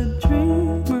got a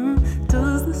dreamer.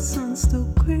 Does the sun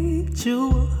still greet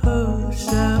you? Or her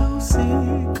shadow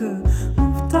seeker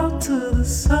moved out to the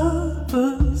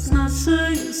suburbs. Not sure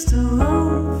you still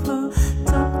love her.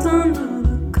 Tucked under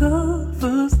the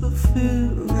covers, the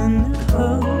feeling it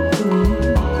hovers.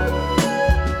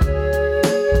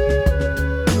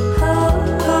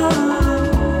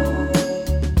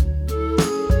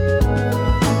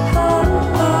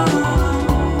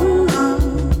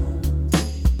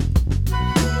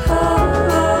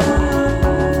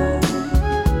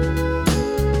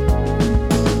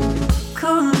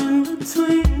 Caught in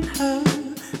between her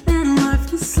and life,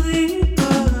 the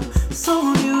sleeper.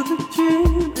 Sold you the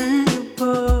dream and you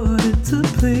bought it to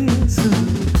please her.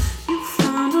 You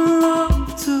found a love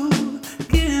to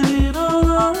give it all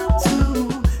up to.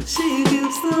 She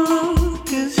gives the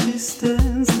look as she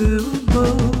stands there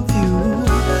above you.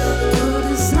 But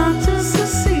it's not just a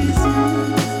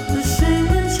season, the shame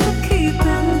that you're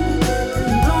keeping.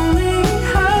 And only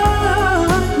I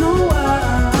know why.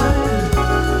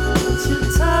 But you're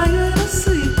tired of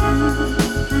sleeping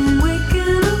and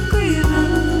waking up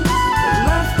grieving the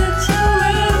life that you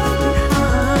left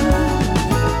behind.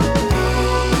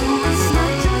 It's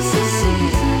not just a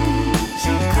season,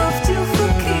 she cuffed you for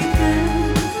keeping.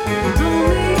 And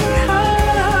only I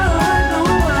know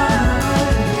why.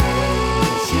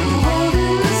 You're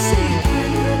holding a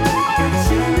secret that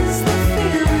you miss the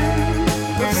feeling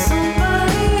of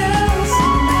somebody else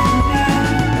and me.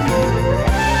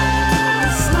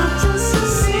 It's not just a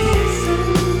season,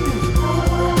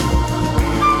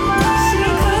 she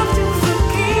cuffed you for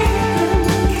keeping.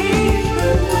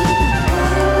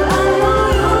 I know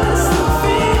you're still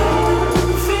feeling.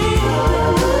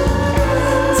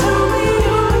 Tell me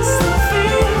you're still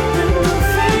feeling.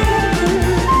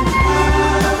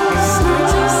 It's not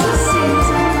just a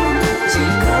season, she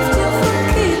cuffed you for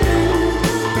keeping.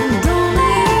 And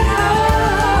only I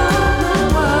know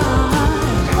why.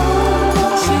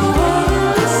 You're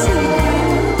holding a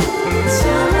secret that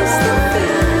you miss the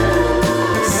feeling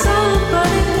of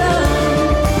somebody else.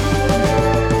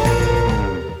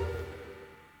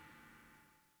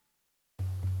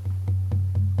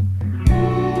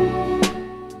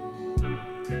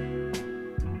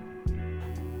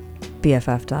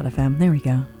 BFF.fm. There we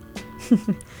go.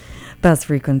 Best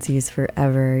frequencies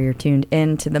forever. You're tuned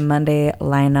in to the Monday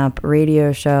Lineup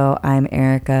Radio Show. I'm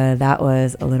Erica. That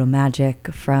was A Little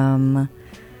Magic from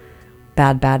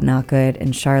Bad Bad Not Good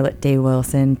and Charlotte Day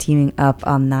Wilson teaming up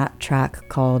on that track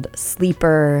called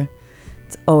Sleeper.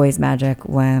 It's always magic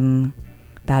when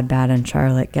Bad Bad and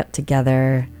Charlotte get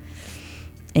together.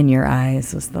 In Your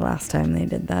Eyes was the last time they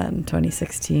did that in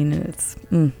 2016, and it's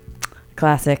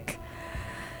classic.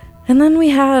 And then we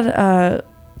had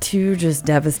two just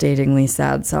devastatingly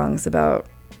sad songs about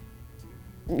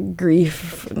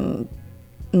grief.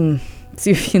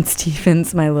 Sufjan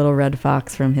Stevens, My Little Red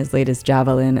Fox from his latest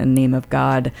Javelin, and Name of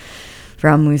God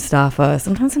from Mustafa.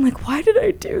 Sometimes I'm like, why did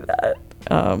I do that?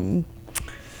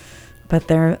 But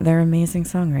they're amazing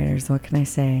songwriters. What can I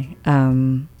say?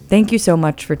 Thank you so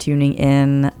much for tuning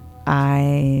in.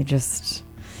 It's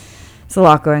a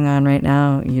lot going on right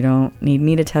now. You don't need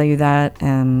me to tell you that.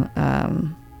 And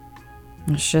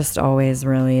it's just always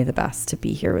really the best to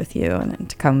be here with you and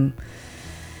to come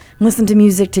listen to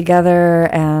music together.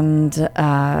 And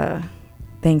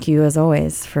thank you as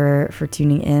always for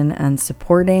tuning in and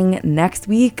supporting. Next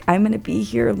week, I'm going to be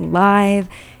here live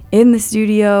in the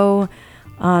studio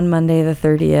on Monday the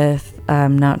 30th.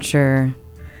 I'm not sure.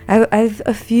 I've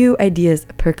a few ideas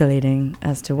percolating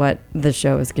as to what the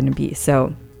show is going to be.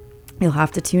 So you'll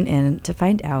have to tune in to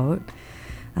find out.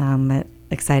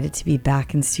 Excited to be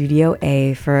back in Studio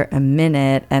A for a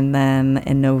minute. And then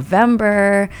in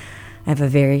November, I have a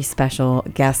very special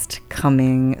guest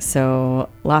coming. So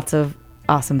lots of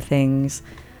awesome things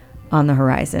on the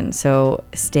horizon. So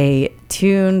stay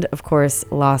tuned. Of course,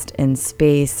 Lost in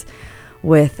Space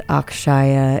with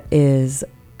Akshaya is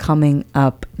coming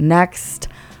up next.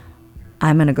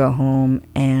 I'm going to go home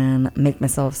and make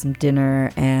myself some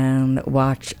dinner and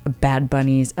watch Bad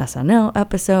Bunny's SNL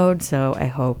episode. So I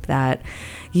hope that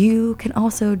you can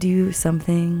also do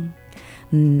something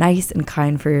nice and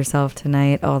kind for yourself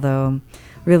tonight. Although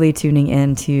really tuning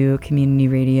into community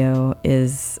radio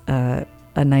is a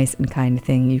nice and kind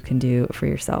thing you can do for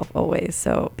yourself always.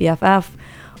 So BFF,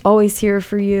 always here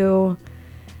for you.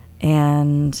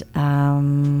 And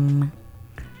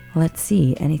let's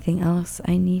see, anything else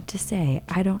I need to say?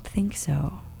 I don't think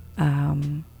so.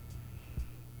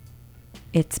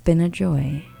 It's been a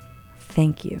joy.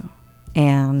 Thank you.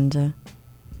 And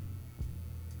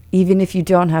even if you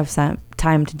don't have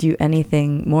time to do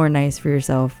anything more nice for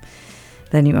yourself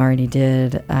than you already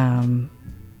did, I'm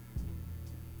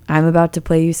about to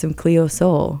play you some Cleo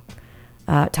Soul.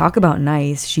 Talk about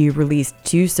nice. She released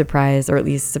 2 surprise, or at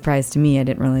least surprise to me, I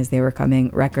didn't realize they were coming,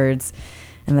 records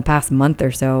in the past month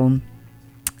or so.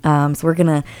 So we're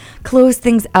gonna close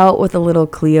things out with a little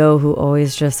Cleo, who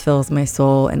always just fills my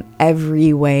soul in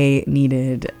every way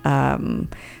needed.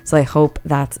 So I hope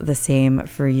that's the same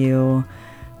for you.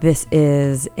 This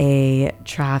is a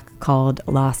track called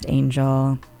Lost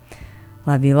Angel.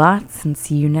 Love you lots and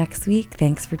see you next week.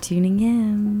 Thanks for tuning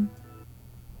in.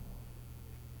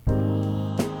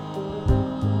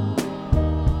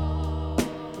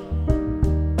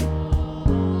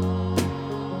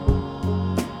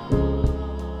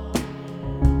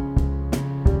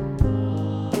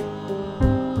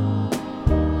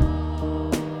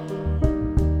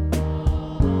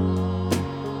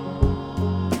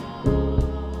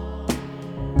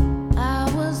 I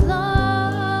was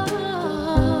lost,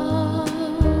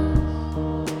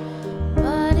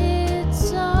 but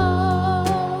it's over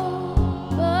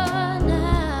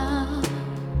now.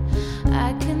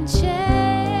 I can change.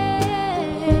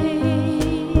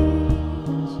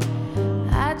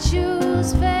 I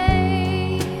choose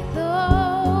faith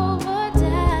over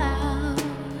doubt,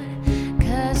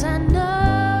 'cause I know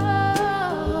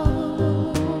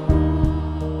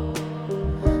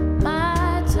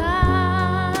my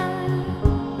time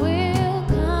will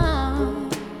come,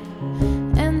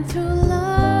 and through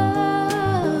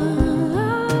love,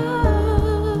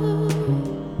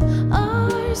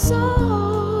 our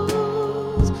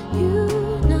souls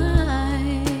unite.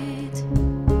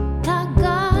 Our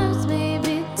gods may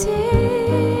be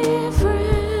different,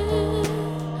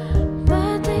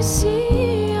 but they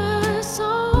see us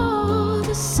all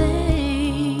the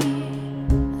same.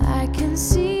 I can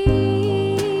see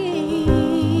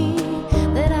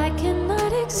that I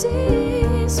cannot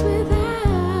exist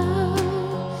without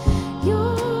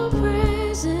your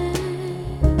presence.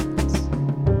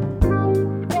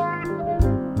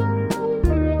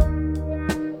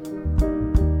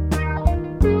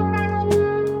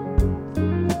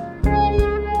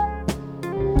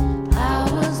 I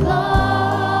was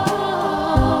lost,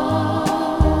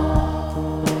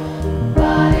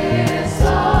 but it's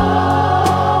over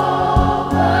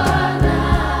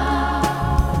now.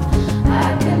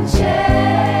 I can change.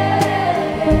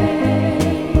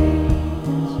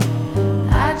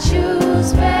 I choose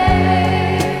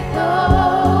faith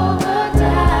over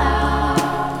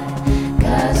doubt,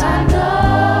 'cause I know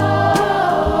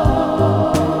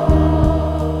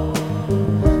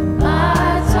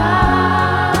my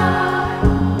time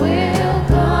will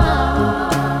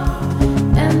come,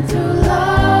 and through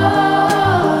love,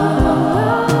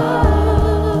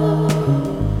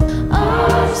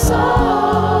 our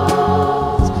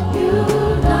souls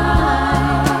unite.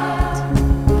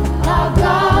 Our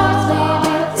gods may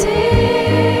be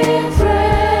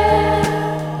different,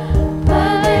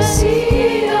 but they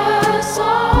see us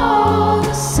all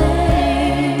the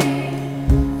same.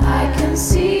 I can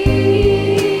see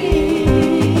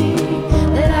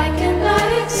that I cannot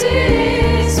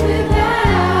exist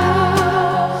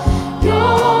without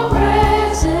your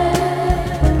presence.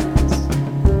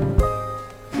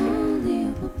 Only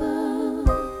up above,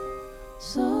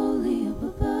 solely up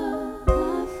above, I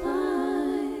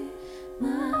find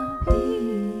my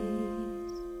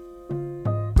peace.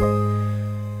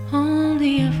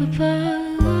 Only up above.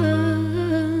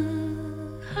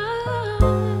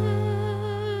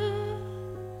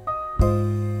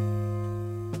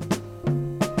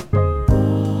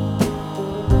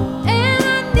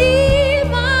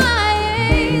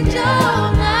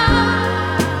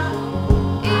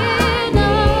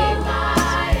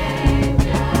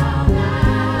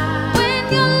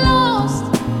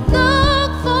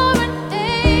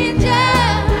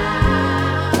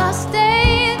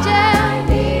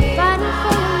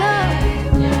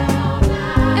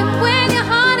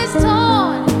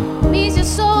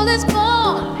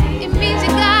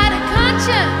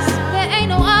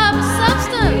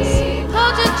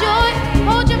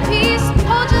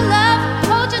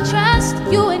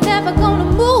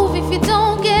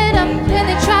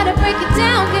 break it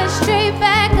down, get straight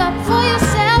back up for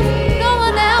yourself. No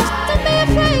one else, don't be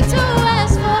afraid to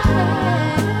ask for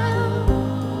help.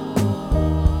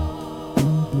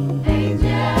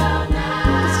 Angel now,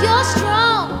 'cause you're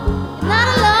strong, you're not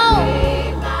alone.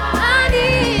 I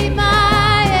need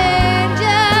my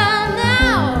angel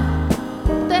now.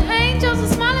 The angels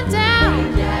are smiling down,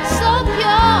 so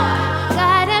pure,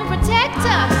 guide and protect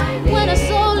us when a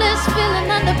soul is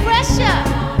feeling under pressure.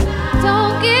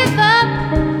 Don't give up.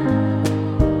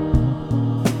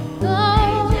 No,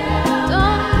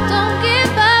 don't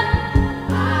give up.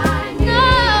 No.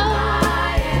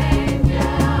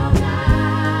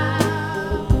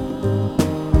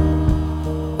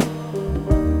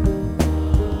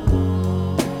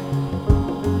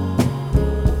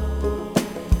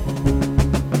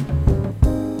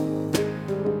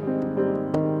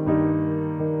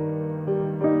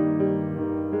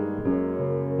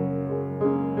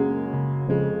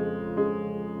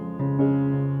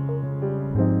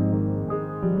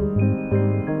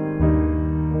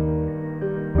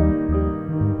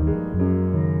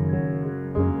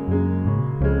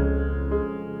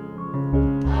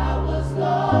 I was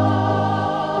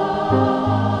lost.